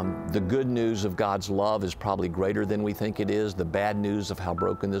the good news of God's love is probably greater than we think it is. The bad news of how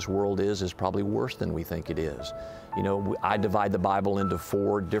broken this world is probably worse than we think it is. You know, I divide the Bible into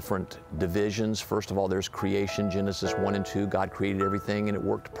 4 different divisions. First of all, there's creation, Genesis 1 and 2. God created everything and it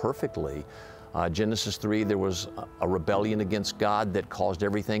worked perfectly. Genesis 3, there was a rebellion against God that caused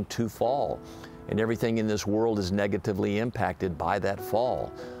everything to fall. And everything in this world is negatively impacted by that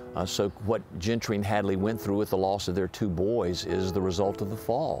fall. So what Gentry and Hadley went through with the loss of their 2 boys is the result of the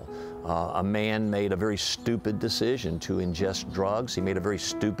fall. A man made a very stupid decision to ingest drugs. He made a very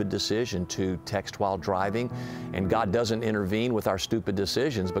stupid decision to text while driving. And God doesn't intervene with our stupid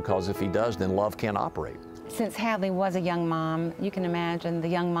decisions, because if He does, then love can't operate. Since Hadley was a young mom, you can imagine the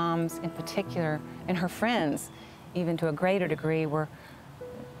young moms in particular, and her friends, even to a greater degree,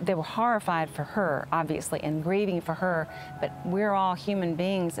 they were horrified for her, obviously, and grieving for her, but we're all human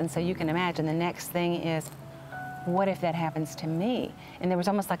beings, and so you can imagine the next thing is, what if that happens to me? And there was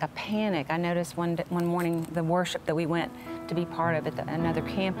almost like a panic. I noticed one morning, the worship that we went to be part of at another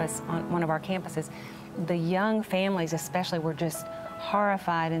campus, on one of our campuses, the young families especially were just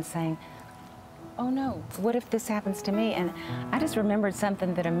horrified and saying, oh no, what if this happens to me? And I just remembered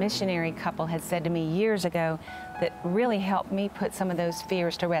something that a missionary couple had said to me years ago that really helped me put some of those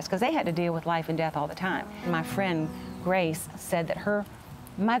fears to rest, because they had to deal with life and death all the time. My friend Grace said that her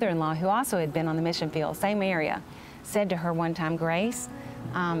mother-in-law, who also had been on the mission field, same area, said to her one time, Grace,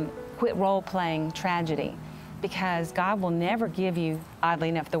 quit role-playing tragedy, because God will never give you, oddly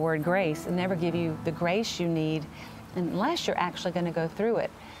enough, the word grace, and never give you the grace you need unless you're actually going to go through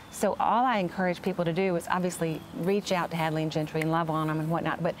it. So all I encourage people to do is obviously reach out to Hadley and Gentry and love on them and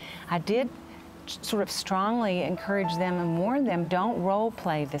whatnot, but I did sort of strongly encourage them and warn them, don't role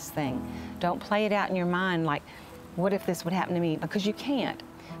play this thing. Don't play it out in your mind like, what if this would happen to me? Because you can't.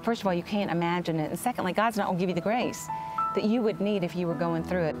 First of all, you can't imagine it. And secondly, God's not going to give you the grace that you would need if you were going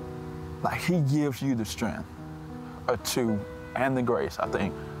through it. Like, He gives you the strength and the grace. I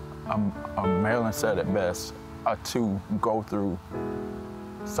think Marilyn said it best, to go through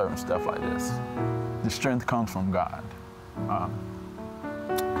certain stuff like this. The strength comes from God.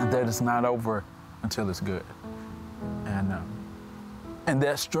 That it's not over until it's good. And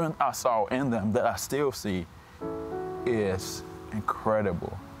that strength I saw in them, that I still see, is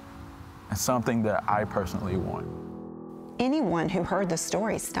incredible and something that I personally want. Anyone who heard the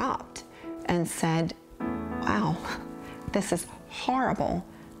story stopped and said, wow, this is horrible.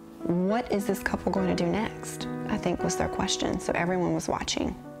 What is this couple going to do next? I think was their question, so everyone was watching.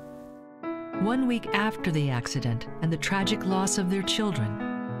 1 week after the accident and the tragic loss of their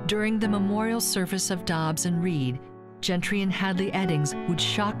children, during the memorial service of Dobbs and Reed, Gentry and Hadley Eddings would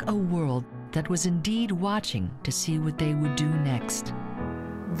shock a world that was indeed watching to see what they would do next.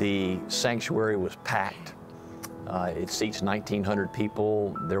 The sanctuary was packed. It seats 1,900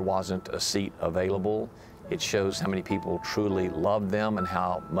 people. There wasn't a seat available. It shows how many people truly loved them and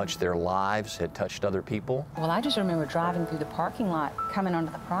how much their lives had touched other people. Well, I just remember driving through the parking lot, coming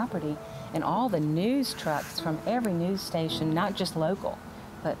onto the property, and all the news trucks from every news station, not just local,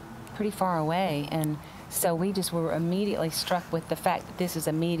 but pretty far away. And so we just were immediately struck with the fact that this is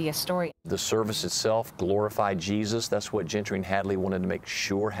a media story. The service itself glorified Jesus. That's what Gentry and Hadley wanted to make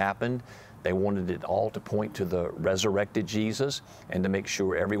sure happened. They wanted it all to point to the resurrected Jesus and to make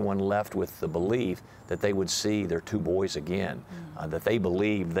sure everyone left with the belief that they would see their 2 boys again, that they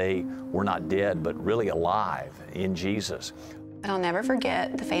believed they were not dead but really alive in Jesus. I'll never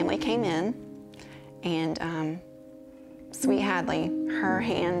forget, the family came in, and sweet Hadley, her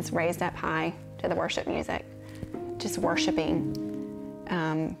hands raised up high to the worship music, just worshiping.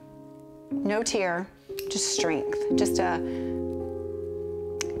 No tear, just strength, just a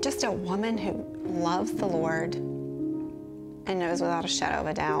woman who loves the Lord and knows without a shadow of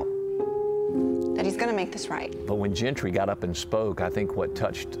a doubt that he's going to make this right. But when Gentry got up and spoke, I think what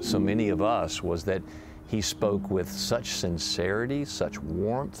touched so many of us was that he spoke with such sincerity, such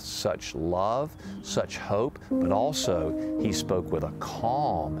warmth, such love, such hope, but also he spoke with a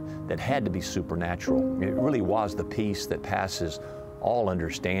calm that had to be supernatural. It really was the peace that passes all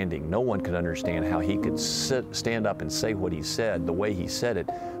understanding. No one could understand how he could stand up and say what he said, the way he said it.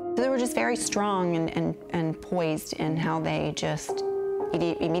 They were just very strong and poised in how they just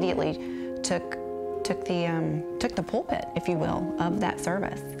immediately took the pulpit, if you will, of that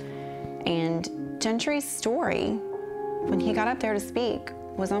service. And Gentry's story, when he got up there to speak,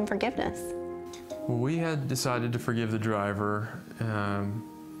 was on forgiveness. Well, we had decided to forgive the driver.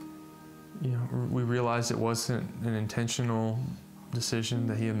 We realized it wasn't an intentional decision,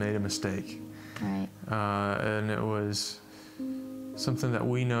 that he had made a mistake. Right. And it was something that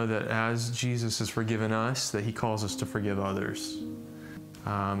we know that as Jesus has forgiven us, that he calls us to forgive others.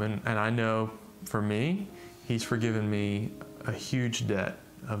 And I know for me, he's forgiven me a huge debt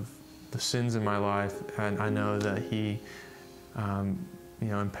of the sins in my life, and I know that he,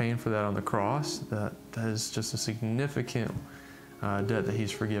 in paying for that on the cross, that is just a significant debt that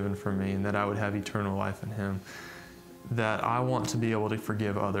he's forgiven for me, and that I would have eternal life in him. That I want to be able to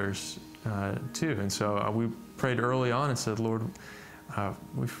forgive others too, and so we prayed early on and said, Lord, God,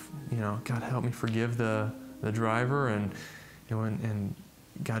 help me forgive the driver, and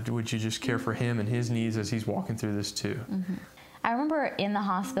God, would you just care for him and his needs as he's walking through this too? Mm-hmm. I remember in the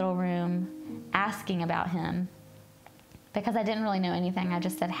hospital room asking about him because I didn't really know anything. I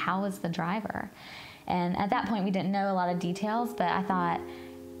just said, how is the driver? And at that point, we didn't know a lot of details, but I thought,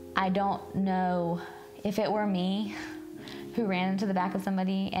 I don't know if it were me who ran into the back of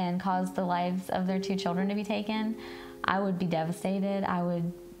somebody and caused the lives of their 2 children to be taken, I would be devastated. I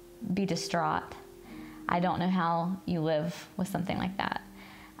would be distraught. I don't know how you live with something like that.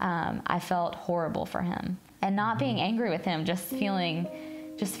 I felt horrible for him. And not being angry with him, just feeling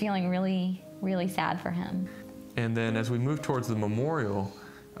really, really sad for him. And then as we moved towards the memorial,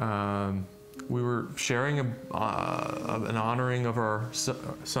 we were sharing an honoring of our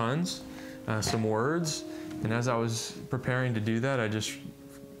sons, some words. And as I was preparing to do that, I just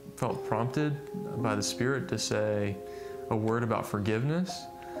felt prompted by the Spirit to say a word about forgiveness.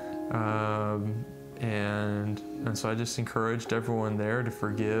 And so I just encouraged everyone there to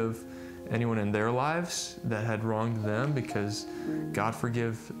forgive anyone in their lives that had wronged them, because God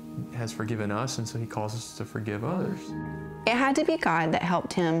has forgiven us, and so he calls us to forgive others. It had to be God that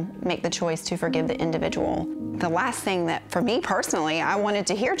helped him make the choice to forgive the individual. The last thing that, for me personally, I wanted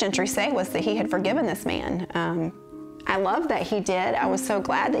to hear Gentry say was that he had forgiven this man. I love that he did. I was so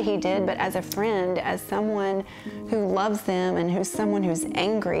glad that he did, but as a friend, as someone who loves them and who's someone who's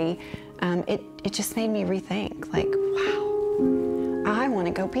angry, it just made me rethink, like, wow, I want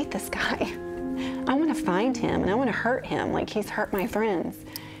to go beat this guy. I want to find him and I want to hurt him like he's hurt my friends.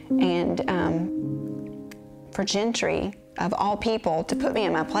 And for Gentry, of all people, to put me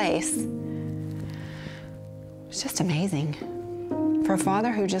in my place, it's just amazing. For a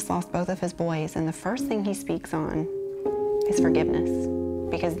father who just lost both of his boys, and the first thing he speaks on is forgiveness,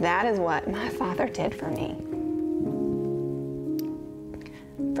 because that is what my father did for me.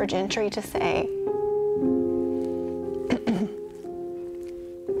 For Gentry to say,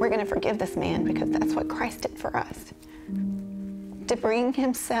 we're going to forgive this man because that's what Christ did for us. To bring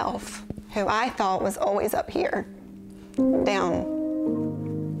himself, who I thought was always up here, down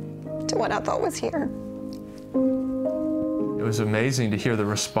to what I thought was here. It was amazing to hear the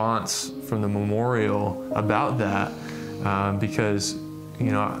response from the memorial about that, because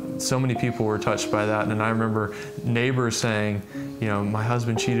so many people were touched by that. And I remember neighbors saying, my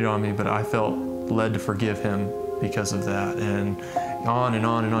husband cheated on me, but I felt led to forgive him because of that. And on and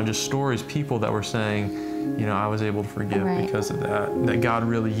on and on, just stories, people that were saying, I was able to forgive because of that God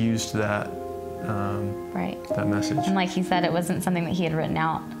really used that, that message. And like he said, it wasn't something that he had written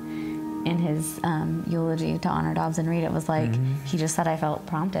out in his eulogy to honor Dobbs and Reed. It was like, he just said, I felt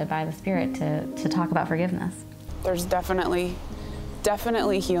prompted by the Spirit to talk about forgiveness. There's definitely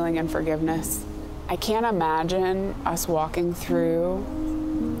healing and forgiveness. I can't imagine us walking through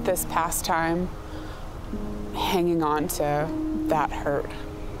this past time hanging on to that hurt.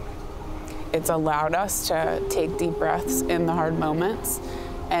 It's allowed us to take deep breaths in the hard moments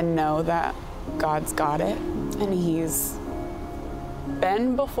and know that God's got it, and he's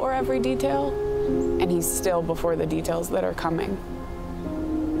been before every detail, and he's still before the details that are coming.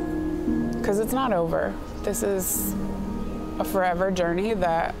 Because it's not over. This is a forever journey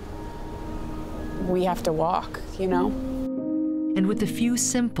that we have to walk, you know? And with a few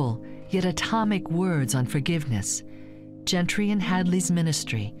simple yet atomic words on forgiveness, Gentry and Hadley's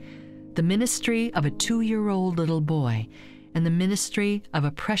ministry, the ministry of a 2-year-old little boy and the ministry of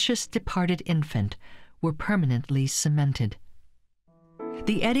a precious departed infant, were permanently cemented.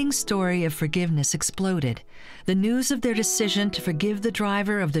 The Eddings story of forgiveness exploded. The news of their decision to forgive the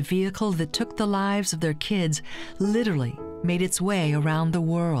driver of the vehicle that took the lives of their kids literally made its way around the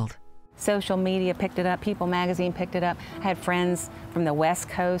world. Social media picked it up, People magazine picked it up. I had friends from the West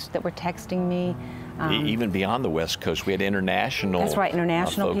Coast that were texting me. Even beyond the West Coast, we had international. That's right,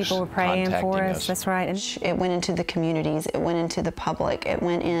 international people were praying for us. That's right. And it went into the communities, it went into the public, it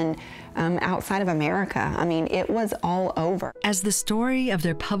went in outside of America. I mean, it was all over. As the story of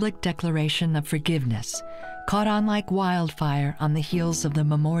their public declaration of forgiveness caught on like wildfire on the heels of the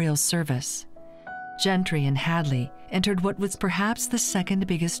memorial service, Gentry and Hadley entered what was perhaps the second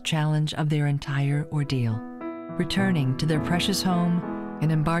biggest challenge of their entire ordeal, returning to their precious home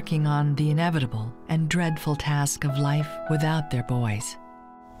and embarking on the inevitable and dreadful task of life without their boys.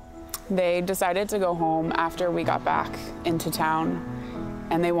 They decided to go home after we got back into town,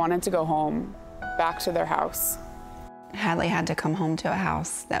 and they wanted to go home, back to their house. Hadley had to come home to a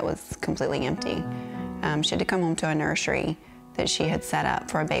house that was completely empty. She had to come home to a nursery that she had set up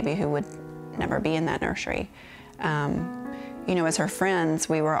for a baby who would never be in that nursery. You know, as her friends,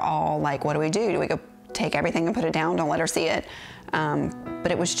 we were all like, what do we do? Do we go take everything and put it down? Don't let her see it.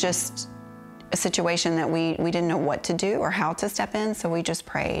 But it was just a situation that we didn't know what to do or how to step in, so we just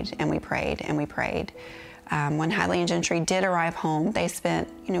prayed and we prayed and we prayed. When Hadley and Gentry did arrive home, they spent,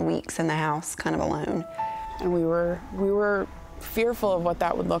 you know, weeks in the house kind of alone. And we were fearful of what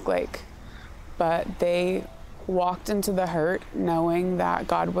that would look like, but they walked into the hurt knowing that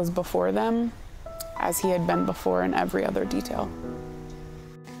God was before them as he had been before in every other detail.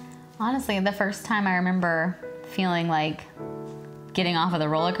 Honestly, the first time I remember feeling like getting off of the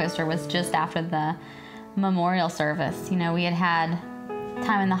roller coaster was just after the memorial service. You know, we had had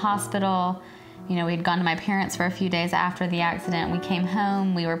time in the hospital. You know, we had gone to my parents for a few days after the accident. We came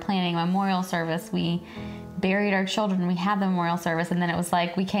home, we were planning a memorial service. We buried our children, we had the memorial service, and then it was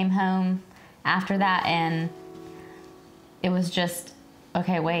like we came home after that and it was just,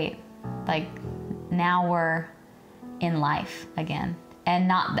 okay, wait, like now we're in life again. And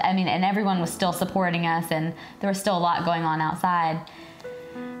not, I mean, and everyone was still supporting us and there was still a lot going on outside.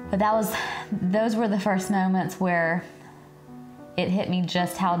 But those were the first moments where it hit me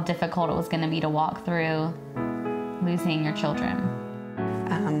just how difficult it was going to be to walk through losing your children.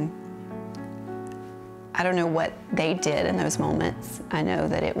 I don't know what they did in those moments. I know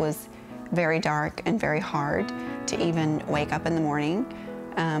that it was very dark and very hard to even wake up in the morning.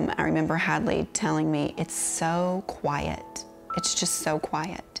 I remember Hadley telling me, it's so quiet. It's just so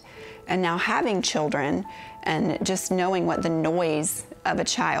quiet. And now having children and just knowing what the noise of a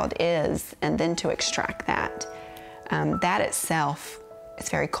child is and then to extract that, that itself is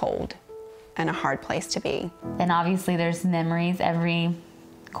very cold and a hard place to be. And obviously there's memories every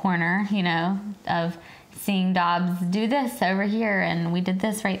corner, you know, of seeing Dobbs do this over here and we did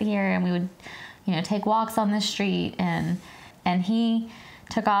this right here and we would, you know, take walks on the street and he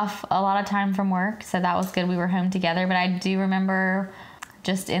took off a lot of time from work, so that was good. We were home together, but I do remember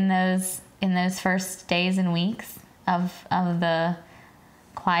just in those first days and weeks of the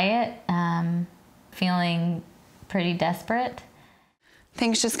quiet, feeling pretty desperate.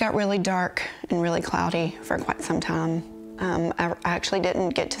 Things just got really dark and really cloudy for quite some time. I actually didn't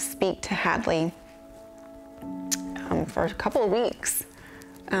get to speak to Hadley for a couple of weeks.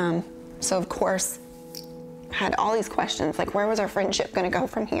 So of course, had all these questions, like where was our friendship gonna go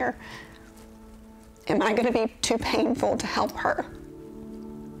from here? Am I gonna be too painful to help her?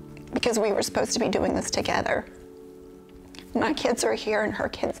 Because we were supposed to be doing this together. My kids are here and her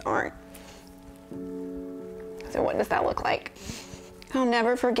kids aren't. So what does that look like? I'll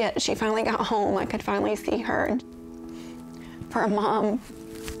never forget, she finally got home. I could finally see her. And for a mom,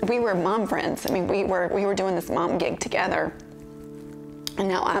 we were mom friends. I mean, we were doing this mom gig together. And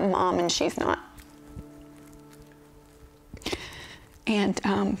now I'm mom and she's not. And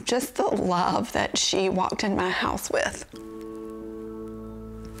just the love that she walked in my house with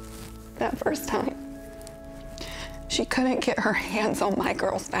that first time. She couldn't get her hands on my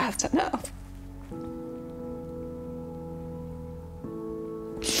girls fast enough.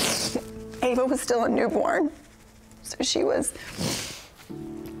 Ava was still a newborn, so she was,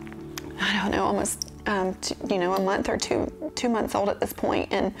 I don't know, almost you know, a month or two months old at this point,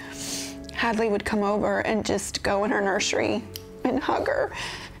 and Hadley would come over and just go in her nursery and hug her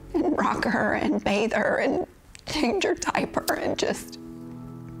and rock her and bathe her and change her diaper and just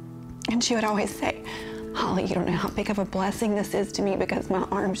And she would always say, Holly, you don't know how big of a blessing this is to me because my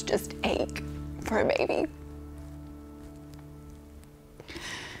arms just ache for a baby.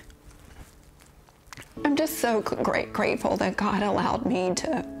 I'm just so grateful that God allowed me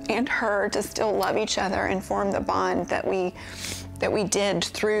and her to still love each other and form the bond that we did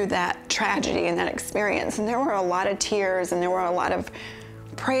through that tragedy and that experience. And there were a lot of tears, and there were a lot of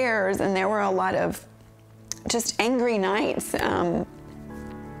prayers, and there were a lot of just angry nights.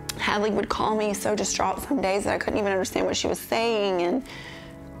 Hadley would call me so distraught some days that I couldn't even understand what she was saying, and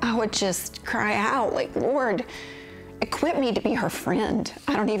I would just cry out like, Lord, equip me to be her friend.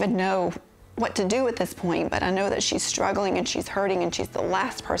 I don't even know what to do at this point, but I know that she's struggling and she's hurting, and she's the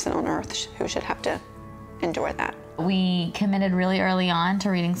last person on earth who should have to endure that. We committed really early on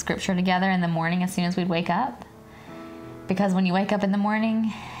to reading scripture together in the morning as soon as we'd wake up, because when you wake up in the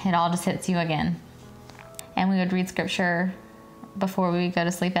morning, it all just hits you again. And we would read scripture before we would go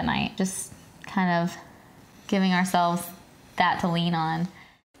to sleep at night, just kind of giving ourselves that to lean on.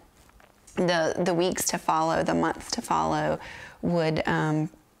 The weeks to follow, the months to follow would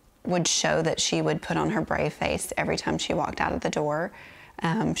show that she would put on her brave face every time she walked out of the door.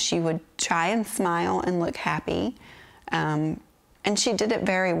 She would try and smile and look happy, and she did it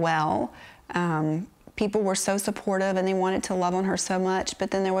very well. People were so supportive and they wanted to love on her so much, but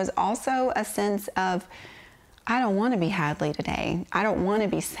then there was also a sense of, I don't want to be Hadley today. I don't want to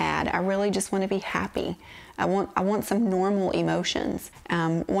be sad. I really just want to be happy. I want some normal emotions.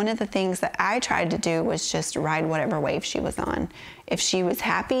 One of the things that I tried to do was just ride whatever wave she was on. If she was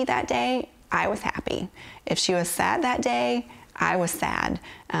happy that day, I was happy. If she was sad that day, I was sad.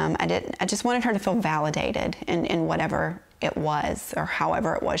 I just wanted her to feel validated in whatever it was, or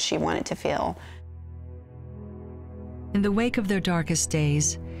however it was she wanted to feel. In the wake of their darkest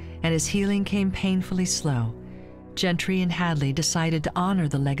days, and as healing came painfully slow, Gentry and Hadley decided to honor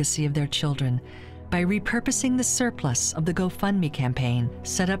the legacy of their children by repurposing the surplus of the GoFundMe campaign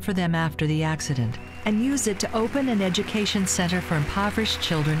set up for them after the accident, and use it to open an education center for impoverished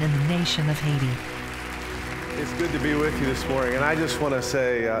children in the nation of Haiti. It's good to be with you this morning, and I just want to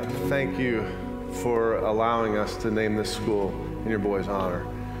say thank you for allowing us to name this school in your boy's honor.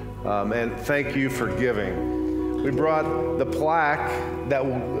 And thank you for giving. We brought the plaque,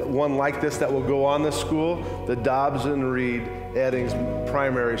 one like this, that will go on the school, the Dobbs and Eddings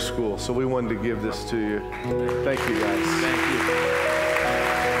Primary School. So we wanted to give this to you. Thank you, guys. Thank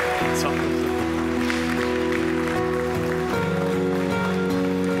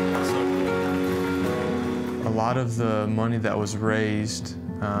you. A lot of the money that was raised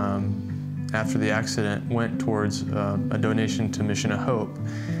after the accident went towards a donation to Mission of Hope.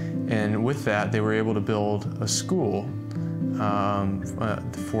 And with that, they were able to build a school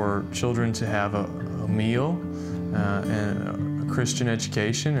for children to have a meal and a Christian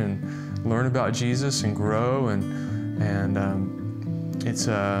education and learn about Jesus and grow. And it's,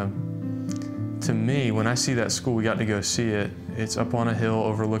 to me, when I see that school, we got to go see it. It's up on a hill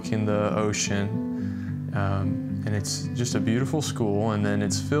overlooking the ocean. And it's just a beautiful school. And then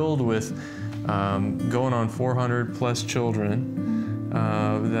it's filled with going on 400 plus children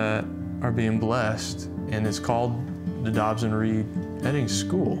that are being blessed, and it's called the Dobbs and Eddings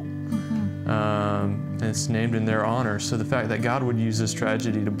School. And it's named in their honor. So the fact that God would use this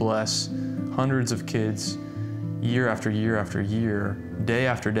tragedy to bless hundreds of kids year after year after year, day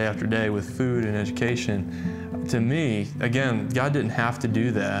after day after day with food and education, to me, again, God didn't have to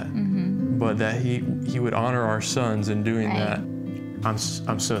do that, but that He would honor our sons in doing that. I'm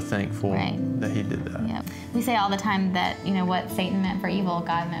so thankful that He did that. Yep. We say all the time that, you know, what Satan meant for evil,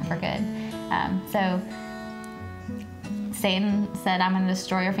 God meant for good. So Satan said, I'm going to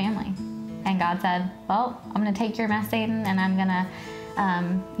destroy your family. And God said, well, I'm going to take your mess, Satan, and I'm going to,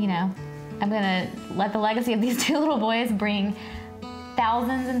 I'm going to let the legacy of these two little boys bring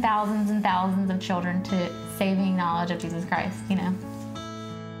thousands and thousands and thousands of children to saving knowledge of Jesus Christ, you know.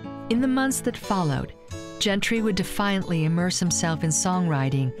 In the months that followed, Gentry would defiantly immerse himself in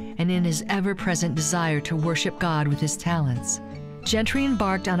songwriting and in his ever-present desire to worship God with his talents. Gentry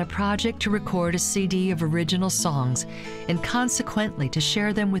embarked on a project to record a CD of original songs and consequently to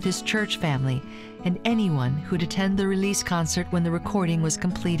share them with his church family and anyone who'd attend the release concert when the recording was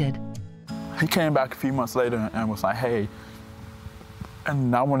completed. He came back a few months later and was like, hey,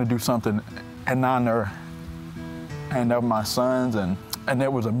 and I want to do something in honor of my sons, and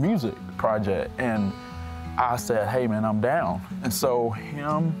it was a music project. And I said, hey man, I'm down. And so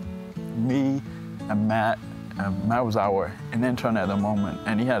him, me, and Matt was an intern at the moment,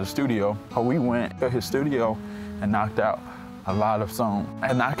 and he had a studio. We went to his studio and knocked out a lot of songs.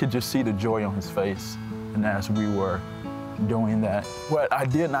 And I could just see the joy on his face. And as we were doing that. What I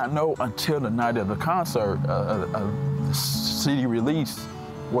did not know until the night of the concert, the CD release,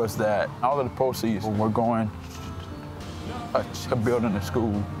 was that all of the proceeds were going to building a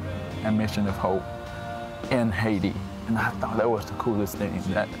school and Mission of Hope in Haiti. And I thought that was the coolest thing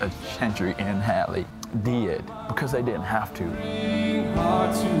that Gentry and Hadley did, because they didn't have to.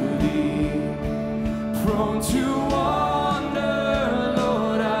 Hard to leave, prone to wander,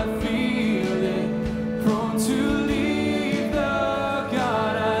 Lord, I feel it, prone to leave the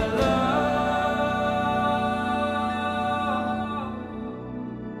God I love.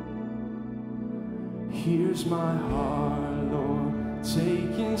 Here's my heart, Lord,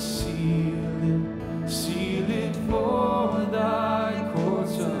 take and seal it for thy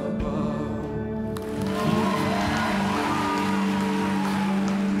courts above.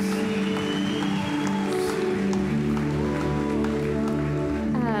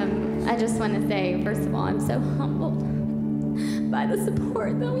 I just want to say, first of all, I'm so humbled by the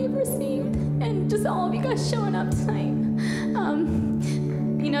support that we've received and just all of you guys showing up tonight.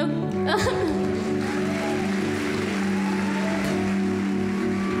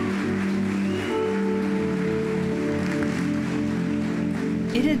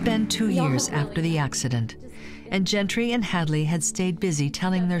 It had been 2 years after the accident, and Gentry and Hadley had stayed busy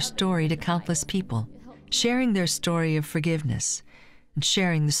telling their story to countless people, sharing their story of forgiveness, and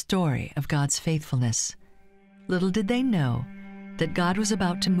sharing the story of God's faithfulness. Little did they know that God was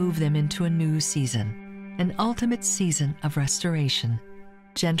about to move them into a new season, an ultimate season of restoration.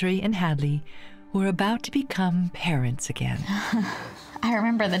 Gentry and Hadley were about to become parents again. I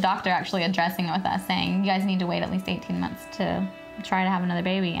remember the doctor actually addressing it with us, saying, you guys need to wait at least 18 months to try to have another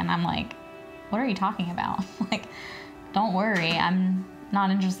baby. And I'm like, what are you talking about? Like, don't worry, I'm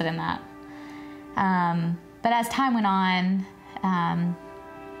not interested in that. But as time went on,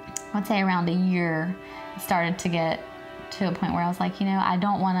 I'd say around a year, I started to get to a point where I was like, I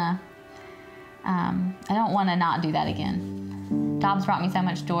don't want to not do that again. Dobbs brought me so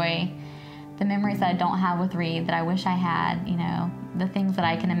much joy. The memories that I don't have with Reed that I wish I had, the things that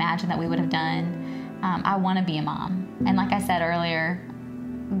I can imagine that we would have done. I want to be a mom. And like I said earlier,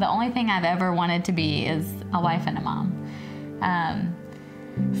 the only thing I've ever wanted to be is a wife and a mom.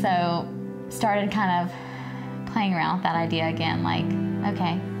 So started kind of playing around with that idea again, like,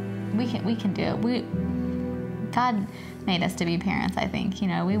 okay, we can do it. God made us to be parents, I think. We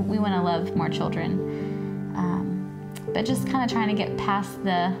want to love more children. But just kind of trying to get past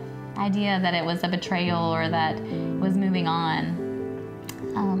the idea that it was a betrayal or that it was moving on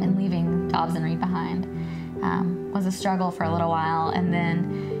and leaving Dobbs and Reed behind was a struggle for a little while. And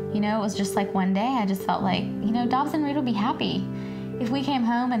then, it was just like one day I just felt like, Dobbs and Reed would be happy if we came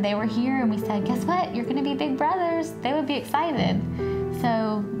home and they were here and we said, guess what, you're gonna be big brothers. They would be excited.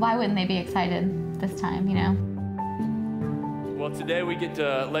 So why wouldn't they be excited this time, Well, today we get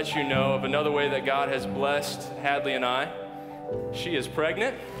to let you know of another way that God has blessed Hadley and I. She is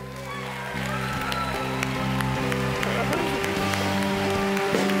pregnant.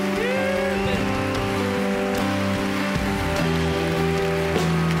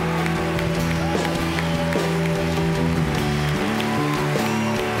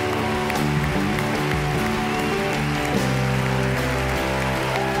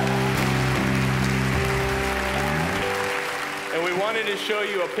 And we wanted to show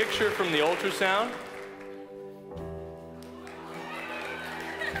you a picture from the ultrasound.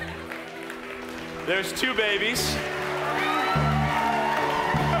 There's two babies.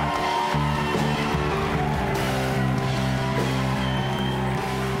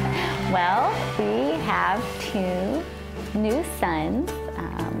 Well, we have two new sons.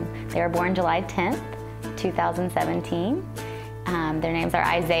 They were born July 10th, 2017. Their names are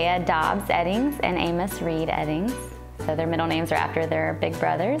Isaiah Dobbs Eddings and Amos Reed Eddings. So their middle names are after their big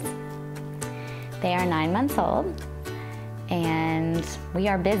brothers. They are 9 months old, and we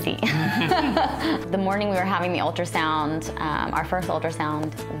are busy. The morning we were having the ultrasound, our first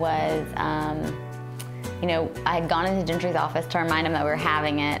ultrasound was, I had gone into Gentry's office to remind him that we were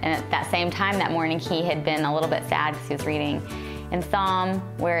having it, and at that same time that morning he had been a little bit sad because he was reading in Psalm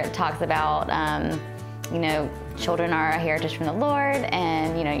where it talks about, children are a heritage from the Lord,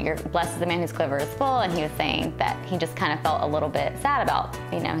 and you're blessed is the man whose quiver is full, and he was saying that he just kind of felt a little bit sad about,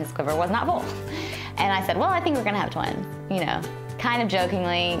 his quiver was not full. And I said, well, I think we're gonna have twins, kind of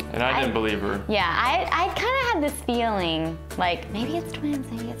jokingly. And I didn't believe her. Yeah, I kind of had this feeling like maybe it's twins,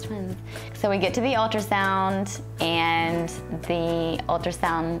 maybe it's twins. So we get to the ultrasound, and the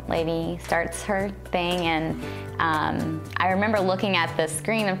ultrasound lady starts her thing, and I remember looking at the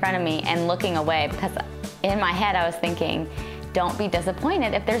screen in front of me and looking away because in my head I was thinking, don't be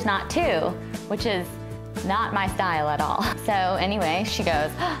disappointed if there's not two, which is not my style at all. So anyway, she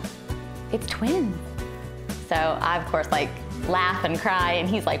goes, oh, it's twins. So I, of course, like laugh and cry, and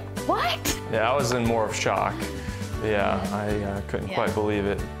he's like, what? Yeah, I was in more of shock. Yeah, I couldn't quite believe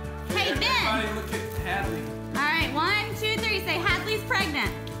it. Hey, Ben. Everybody look at Hadley. All right, 1, 2, 3. Say Hadley's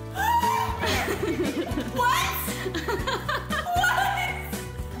pregnant. What?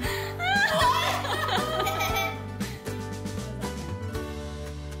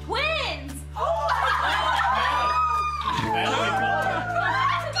 Twins! Oh my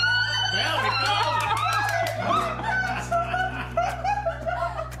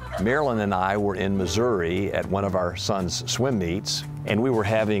Marilyn and I were in Missouri at one of our son's swim meets, and we were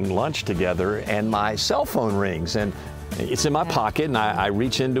having lunch together, and my cell phone rings, and it's in my pocket, and I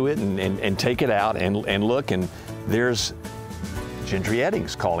reach into it and take it out and look, and there's Gentry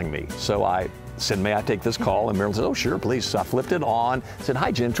Eddings calling me. So I said, may I take this call? And Marilyn said, oh, sure, please. So I flipped it on, said,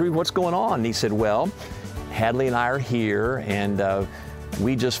 hi, Gentry, what's going on? And he said, well, Hadley and I are here, and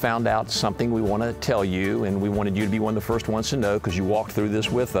we just found out something we want to tell you, and we wanted you to be one of the first ones to know because you walked through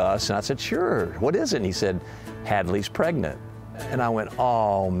this with us. And I said, sure, what is it? And he said, Hadley's pregnant. And I went,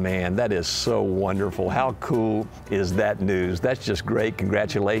 oh man, that is so wonderful. How cool is that news? That's just great,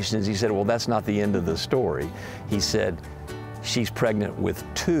 congratulations. He said, well, that's not the end of the story. He said, she's pregnant with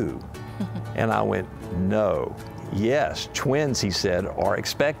 2. And I went, no. Yes, twins, he said, are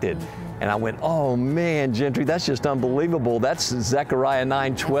expected. And I went, oh man, Gentry, that's just unbelievable. That's Zechariah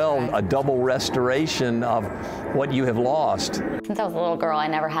 9:12, a double restoration of what you have lost. Since I was a little girl, I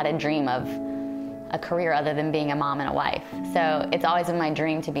never had a dream of a career other than being a mom and a wife. So it's always been my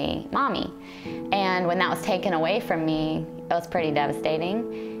dream to be mommy. And when that was taken away from me, it was pretty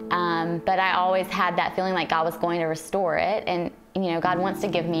devastating. But I always had that feeling like God was going to restore it. And you know, God wants to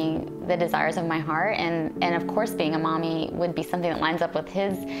give me the desires of my heart, and of course being a mommy would be something that lines up with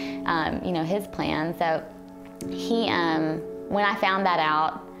his, you know, his plan. So he, when I found that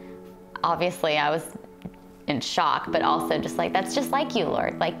out, obviously I was in shock, but also just like, that's just like you,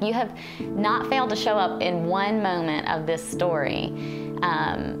 Lord. Like, you have not failed to show up in one moment of this story.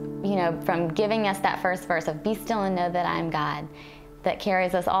 You know, from giving us that first verse of be still and know that I am God, that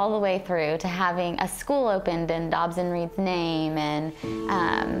carries us all the way through to having a school opened in Dobbs and Reed's name, and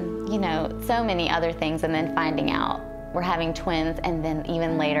you know, so many other things, and then finding out we're having twins, and then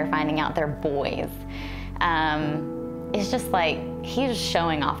even later finding out they're boys. It's just like, he's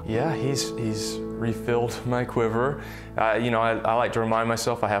showing off. Yeah, he's refilled my quiver. You know, I like to remind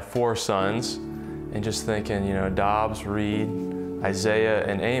myself I have 4 sons, and just thinking, you know, Dobbs, Reed, Isaiah,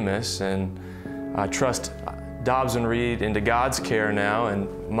 and Amos, and I trust Dobbs and Reed into God's care now, and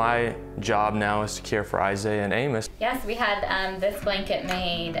my job now is to care for Isaiah and Amos. Yes, we had this blanket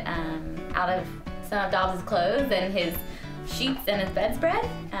made out of some of Dobbs' clothes and his sheets and his bedspread.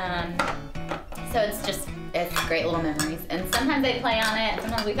 So it's great little memories. And sometimes they play on it,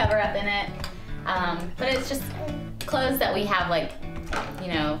 sometimes we cover up in it. But it's just clothes that we have, like, you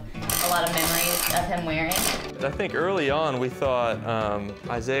know, a lot of memories of him wearing. I think early on we thought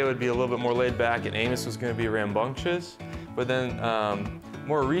Isaiah would be a little bit more laid back and Amos was going to be rambunctious. But then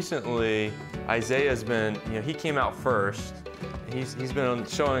more recently, Isaiah's been, you know, he came out first. He's been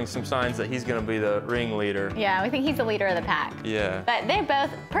showing some signs that he's going to be the ringleader. Yeah, we think he's the leader of the pack. Yeah. But they're both,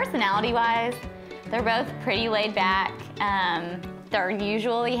 personality-wise, they're both pretty laid back. They're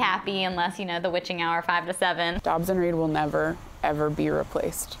usually happy unless, you know, the witching hour 5 to 7. Dobbs and Reed will never, ever be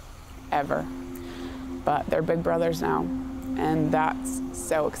replaced, ever. But they're big brothers now, and that's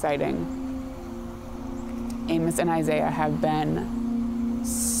so exciting. Amos and Isaiah have been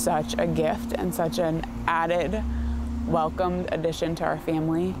such a gift and such an added, welcomed addition to our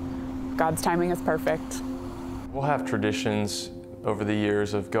family. God's timing is perfect. We'll have traditions over the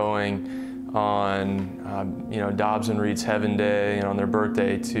years of going on, you know, Dobbs and Reed's Heaven Day, and on their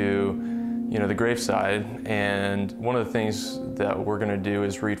birthday to, you know, the graveside. And one of the things that we're going to do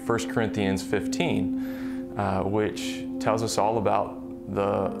is read 1 Corinthians 15, which tells us all about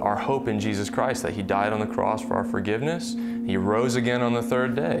our hope in Jesus Christ, that he died on the cross for our forgiveness. He rose again on the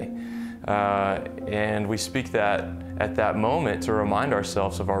 3rd day. And we speak that at that moment to remind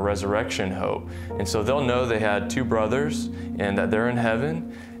ourselves of our resurrection hope. And so they'll know they had 2 brothers and that they're in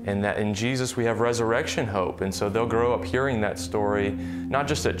heaven, and that in Jesus we have resurrection hope. And so they'll grow up hearing that story, not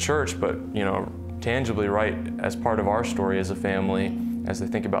just at church, but, you know, tangibly right as part of our story as a family as they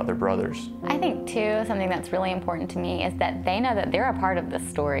think about their brothers. I think too, something that's really important to me is that they know that they're a part of this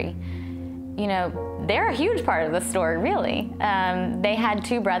story. You know, they're a huge part of the story, really. They had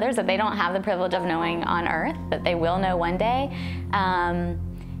 2 brothers that they don't have the privilege of knowing on earth, that they will know one day.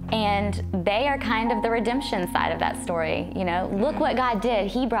 And they are kind of the redemption side of that story. You know, look what God did.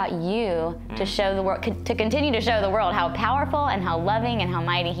 He brought you to show the world, to continue to show the world how powerful and how loving and how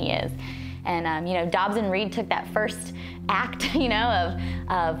mighty He is. And you know, Dobbs and Reed took that first act, you know,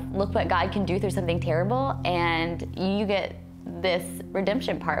 of look what God can do through something terrible, and you get this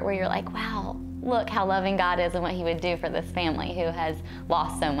redemption part where you're like, wow, look how loving God is and what He would do for this family who has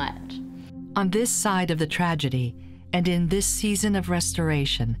lost so much. On this side of the tragedy, and in this season of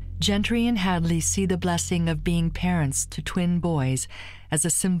restoration, Gentry and Hadley see the blessing of being parents to twin boys as a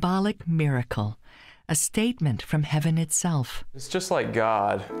symbolic miracle, a statement from heaven itself. It's just like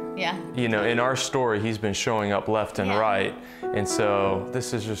God. Yeah. You know, in our story, He's been showing up left and right. And so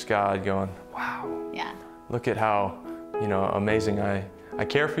this is just God going, wow. Yeah. Look at how, you know, amazing I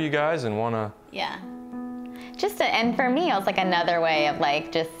care for you guys and want to. Yeah. And for me, it was like another way of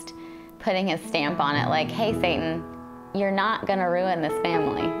like just putting His stamp on it. Like, hey, Satan, you're not gonna ruin this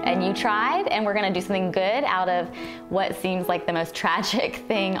family. And you tried, and we're gonna do something good out of what seems like the most tragic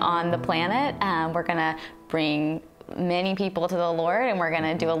thing on the planet. We're gonna bring many people to the Lord, and we're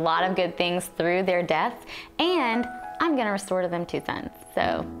gonna do a lot of good things through their deaths, and I'm gonna restore to them 2 sons.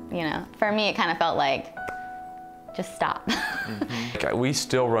 So, you know, for me, it kind of felt like, just stop. We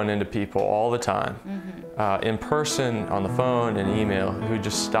still run into people all the time, in person, on the phone, and email, who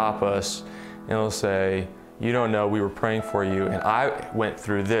just stop us and they'll say, you don't know, we were praying for you, and I went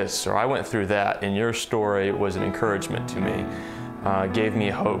through this, or I went through that, and your story was an encouragement to me, gave me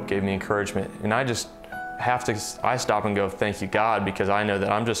hope, gave me encouragement. And I just have to, I stop and go, thank you, God, because I know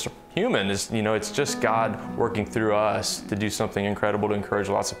that I'm just human. It's, you know, it's just God working through us to do something incredible to encourage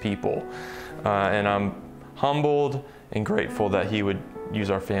lots of people. And I'm humbled and grateful that He would use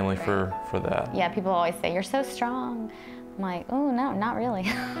our family for that. Yeah, people always say, you're so strong. I'm like, oh, no, not really.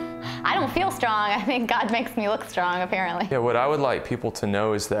 I don't feel strong. I think God makes me look strong, apparently. Yeah, what I would like people to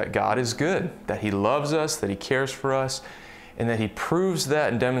know is that God is good, that He loves us, that He cares for us, and that He proves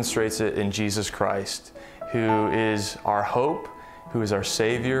that and demonstrates it in Jesus Christ, who is our hope, who is our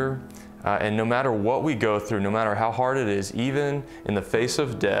Savior. And no matter what we go through, no matter how hard it is, even in the face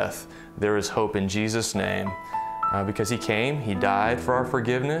of death, there is hope in Jesus' name. Because He came, He died for our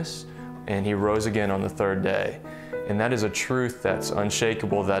forgiveness, and He rose again on the 3rd day. And that is a truth that's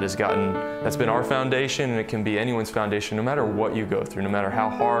unshakable, that's been our foundation, and it can be anyone's foundation, no matter what you go through, no matter how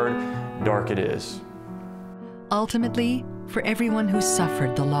hard, dark it is. Ultimately, for everyone who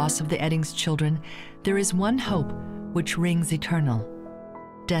suffered the loss of the Eddings children, there is one hope which rings eternal.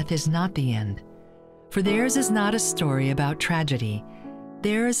 Death is not the end. For theirs is not a story about tragedy.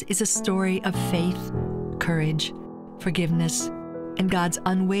 Theirs is a story of faith, courage, forgiveness, and God's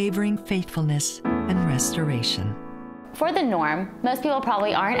unwavering faithfulness and restoration. For the norm, most people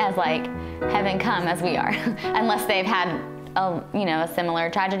probably aren't as like heaven come as we are, unless they've had a similar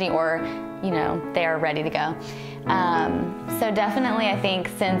tragedy, or they are ready to go. So definitely, I think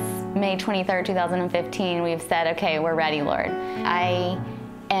since May 23rd, 2015, we've said, okay, we're ready, Lord. I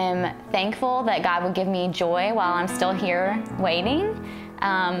am thankful that God would give me joy while I'm still here waiting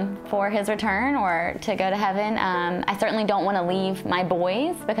for His return or to go to heaven. I certainly don't want to leave my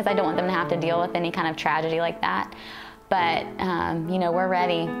boys because I don't want them to have to deal with any kind of tragedy like that. But, we're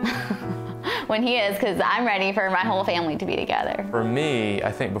ready when He is, because I'm ready for my whole family to be together. For me,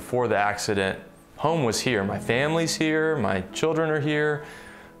 I think before the accident, home was here. My family's here, my children are here.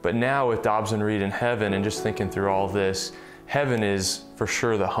 But now with Dobbs and Reed in heaven and just thinking through all this, heaven is for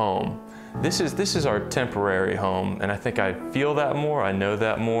sure the home. This is our temporary home, and I think I feel that more, I know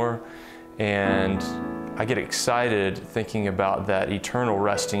that more, and I get excited thinking about that eternal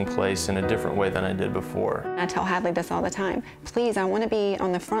resting place in a different way than I did before. I tell Hadley this all the time. Please, I want to be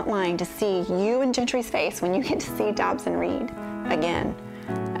on the front line to see you and Gentry's face when you get to see Dobbs and Reed again.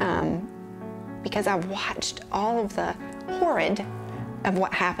 Because I've watched all of the horrid of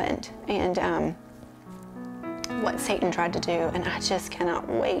what happened and what Satan tried to do, and I just cannot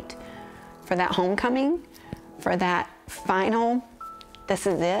wait for that homecoming, for that final, this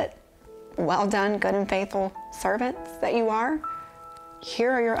is it, well done, good and faithful servants that you are.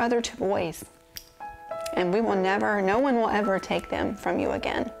 Here are your other 2 boys. And we will never, no one will ever take them from you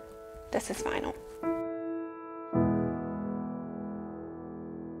again. This is final.